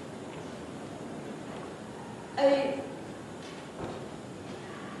 I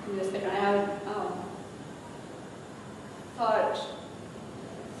thought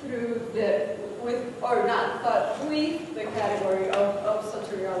through with the category of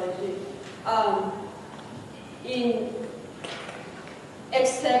soteriology,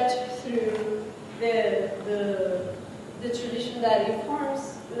 except through the tradition that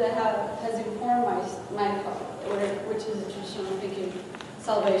has informed my thought, which is a tradition of thinking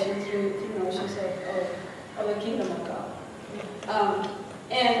salvation through notions of the kingdom of God.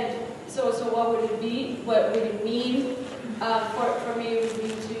 And so what would it be? What would it mean? For me, it would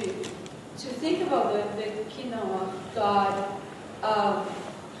be to think about the kingdom of God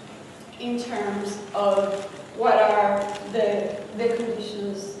in terms of what are the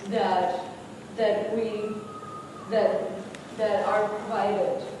conditions that are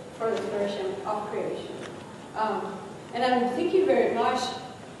provided for the flourishing of creation. And I'm thinking very much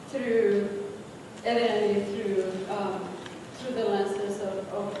evidently through the lenses of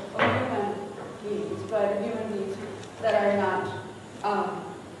human beings, but human beings that are not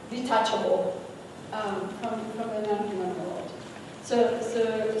detachable from the non-human world. So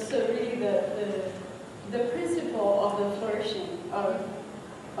really the principle of the flourishing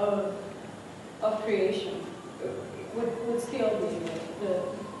of creation would still be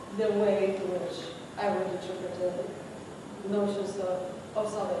the way in which I would interpret the notions of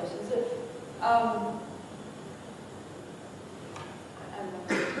salvation. So,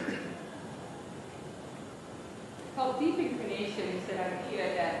 well, deep inclination is that idea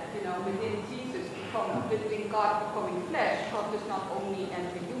that, within Jesus within God becoming flesh, God does not only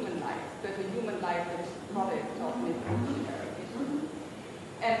enter human life, but the human life is the product of missionaries.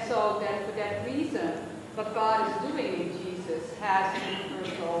 And so that for that reason, what God is doing in Jesus has an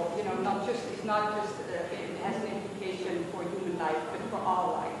universal, it has an implication for human life, but for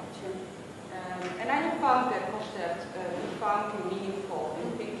all life. And I have found that concept profoundly meaningful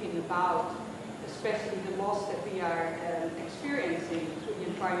in thinking about especially the loss that we are experiencing through the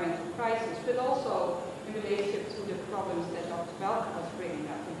environmental crisis, but also in relation to the problems that Dr. Welker was bringing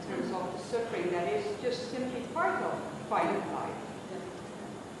up in terms of the suffering that is just simply part of finite life.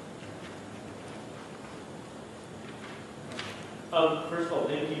 First of all,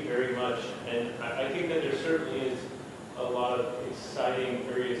 thank you very much. And I think that there certainly is a lot of exciting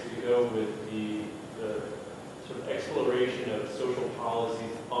areas to go with the sort of exploration of social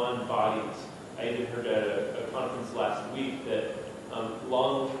policies on bodies. I even heard at a conference last week that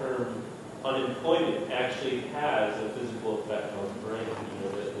long-term unemployment actually has a physical effect on the brain.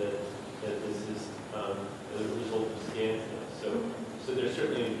 That this is a result of scans. So there's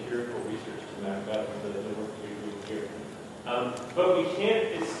certainly empirical research to back up the work we're doing here. But we can't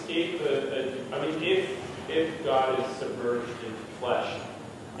escape if God is submerged in flesh,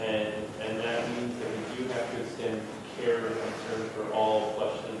 and that means that we do have to extend care and concern for all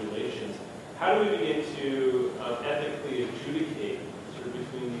fleshly relations. How do we begin to ethically adjudicate sort of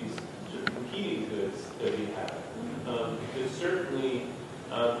between these sort of competing goods that we have? Because certainly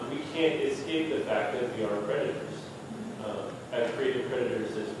we can't escape the fact that we are predators, as creative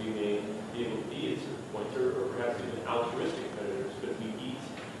predators as we may be able to be at certain points, or perhaps even altruistic predators. But we eat,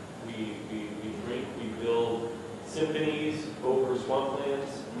 we drink, we build symphonies over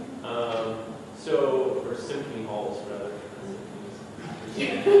swamplands, or symphony halls rather.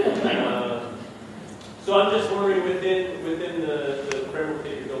 So I'm just wondering, within the framework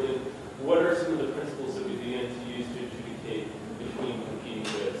that you're building, what are some of the principles that we begin to use to adjudicate between competing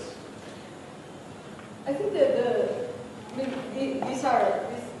goods? I think that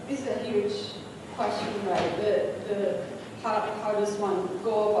this is a huge question, right? How does one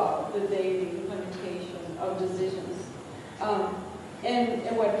go about the daily implementation of decisions,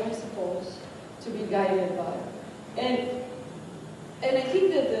 and what principles to be guided by, and I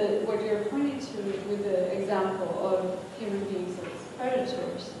think that what you're pointing to with the example of human beings as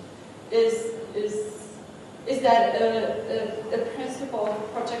predators is that a principle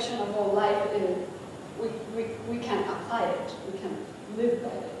of protection of all life. We can apply it, we can live by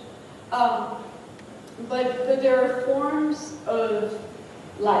it. But there are forms of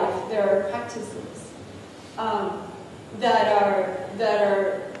life, there are practices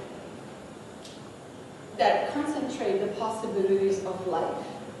that concentrate the possibilities of life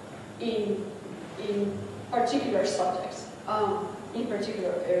in particular subjects, in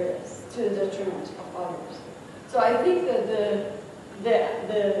particular areas, to the detriment of others. So I think that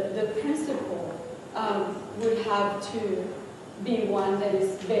the principle would have to be one that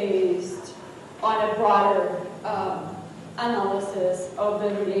is based on a broader analysis of the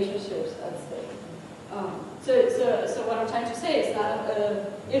relationships at stake. So what I'm trying to say is not,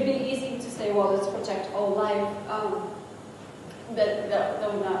 it'd be easy to say, well, let's protect all life.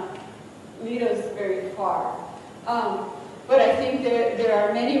 That would not lead us very far. But I think there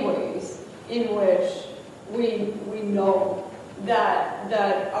are many ways in which we know that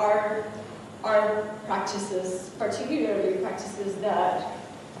our practices, particularly practices that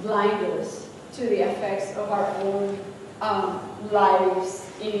blind us to the effects of our own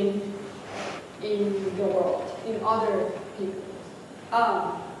lives in the world, in other people,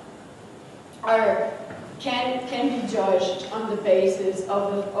 can be judged on the basis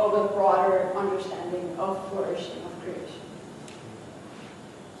of a broader understanding of flourishing of creation.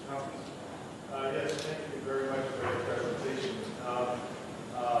 Yes, thank you very much for your presentation. I'll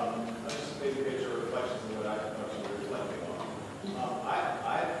just maybe get your reflections on what I thought you were reflecting on.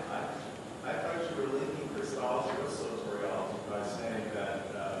 I thought you were linking Christology with soteriology by saying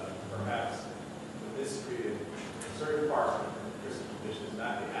that perhaps the mystery in certain parts of the Christian tradition is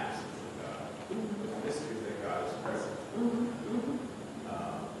not the absence of God, but the mystery is that God is present. And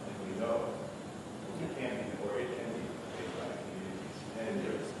we know it can be, or it can be made by communities. And in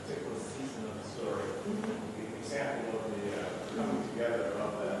a particular season of the story, the example of the coming together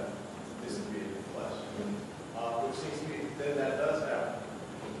of that mystery in the flesh, which seems to be, then that does have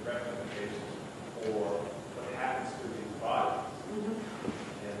direct implications for what happens to these bodies.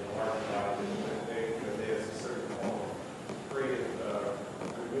 And the larger bodies, that there's a certain form of creative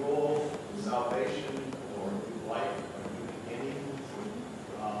renewal, salvation, or new life, or new beginnings.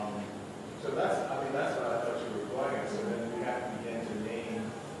 So that's what I thought you were going at. So then we have to begin to name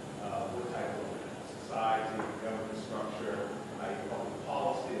what type of society, government structure, public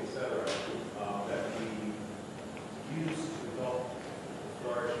policy, etc., that we use to help the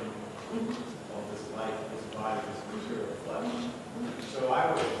flourishing of this life, this body, this material flesh. So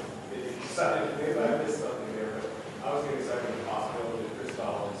I was excited, maybe I missed something there, but I was getting excited with the possibility of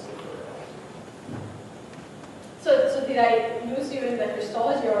Christology and soteriology. So did I lose you in the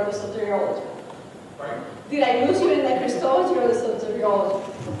Christology or the soteriology? Pardon? Did I lose you in the Christology or the soteriology?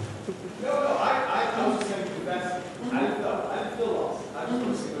 No, I was just saying that's, I didn't feel lost. I just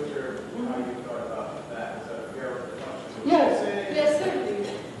want to see how you thought about that as a fair reflection. Yes, certainly.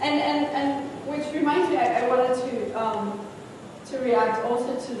 And which reminds me, I wanted to react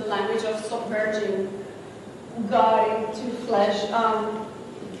also to the language of submerging God into flesh.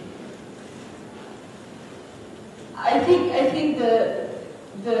 I think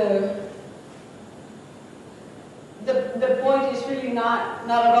the point is really not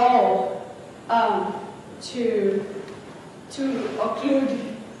at all to occlude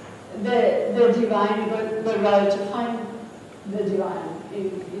the divine, but rather to find the divine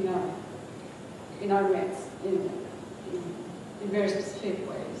in our midst in very specific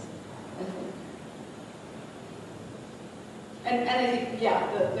ways, I think. And I think,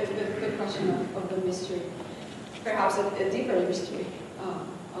 the question of the mystery, perhaps a deeper mystery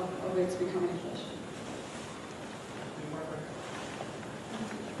of its becoming flesh.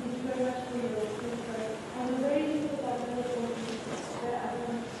 Thank you very much for your feedback. I'm very interested about the where I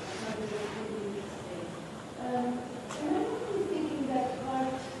don't have the opportunity to stay. And I'm really thinking that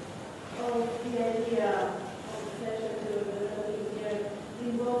part of the idea of pleasure to the here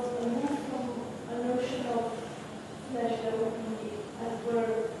involves a move from a notion of pleasure that would be as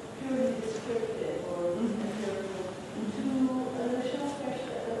were purely descriptive or empirical to a notion of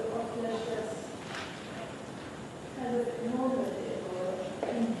pleasure that's kind of normative or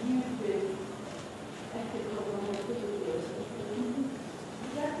imbued with ethical normativity or something.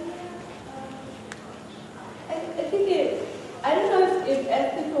 Is that I think I don't know if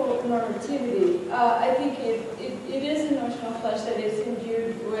ethical normativity I think it is a notion of flesh that is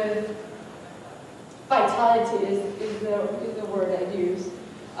imbued with vitality, is the word I use.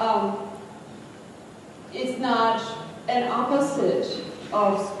 It's not an opposite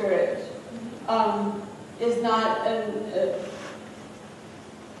of spirit. Is not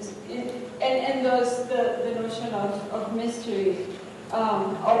and those the notion of mystery,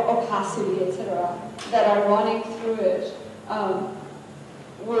 opacity, etc., that are running through it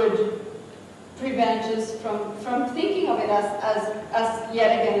would prevent us from thinking of it as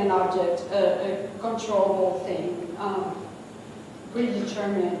yet again an object, a controllable thing,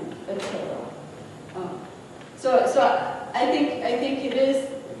 predetermined, etc. So I think it is.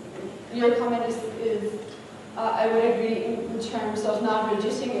 Your comment is I would agree in terms of not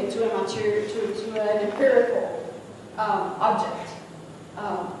reducing it to a material, to an empirical object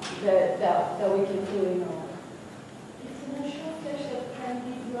that we can fully know. It's a notion of flesh that can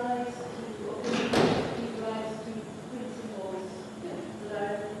give rise to principles that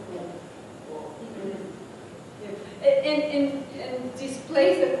are and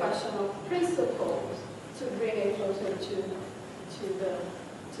displays the question of principles to bring it closer to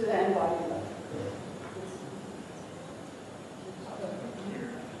the embodiment.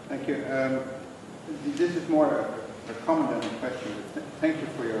 Thank you. This is more a comment than a question. Thank you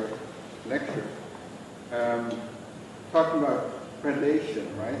for your lecture. Talking about predation,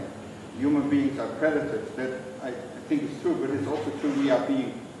 right? Human beings are predators. That I think is true, but it's also true we are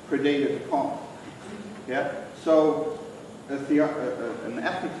being predated upon. Yeah. So, an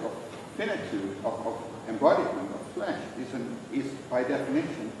ethics of finitude, of embodiment of flesh, is by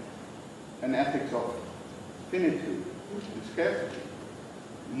definition an ethics of finitude and scarcity,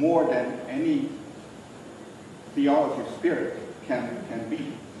 more than any theology of spirit can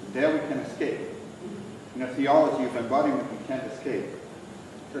be. There we can escape. In a theology of embodiment, we can't escape.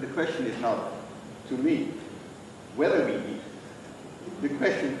 So the question is not, to me, whether we eat. The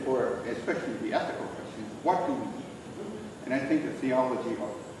question for, especially the ethical question, is what do we eat? And I think the theology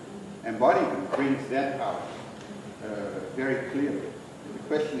of embodiment brings that out very clearly. The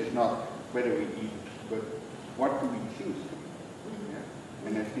question is not whether we eat, but what do we choose to eat? Yeah?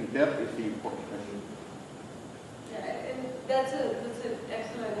 And I think that is the important question. Yeah, and that's an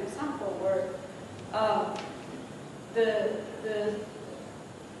excellent example where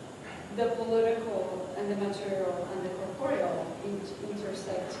the political and the material and the corporeal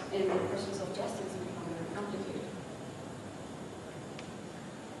intersect in the questions of justice and become very complicated.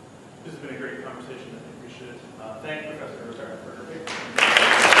 This has been a great conversation. I think we should thank Professor Rivera for her paper.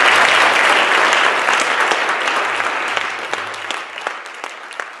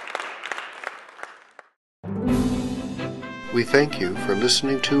 We thank you for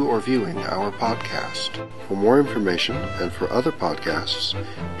listening to or viewing our podcast. For more information and for other podcasts,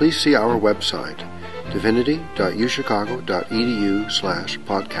 please see our website,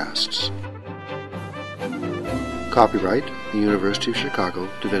 divinity.uchicago.edu/podcasts. Copyright, the University of Chicago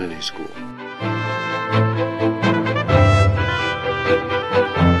Divinity School.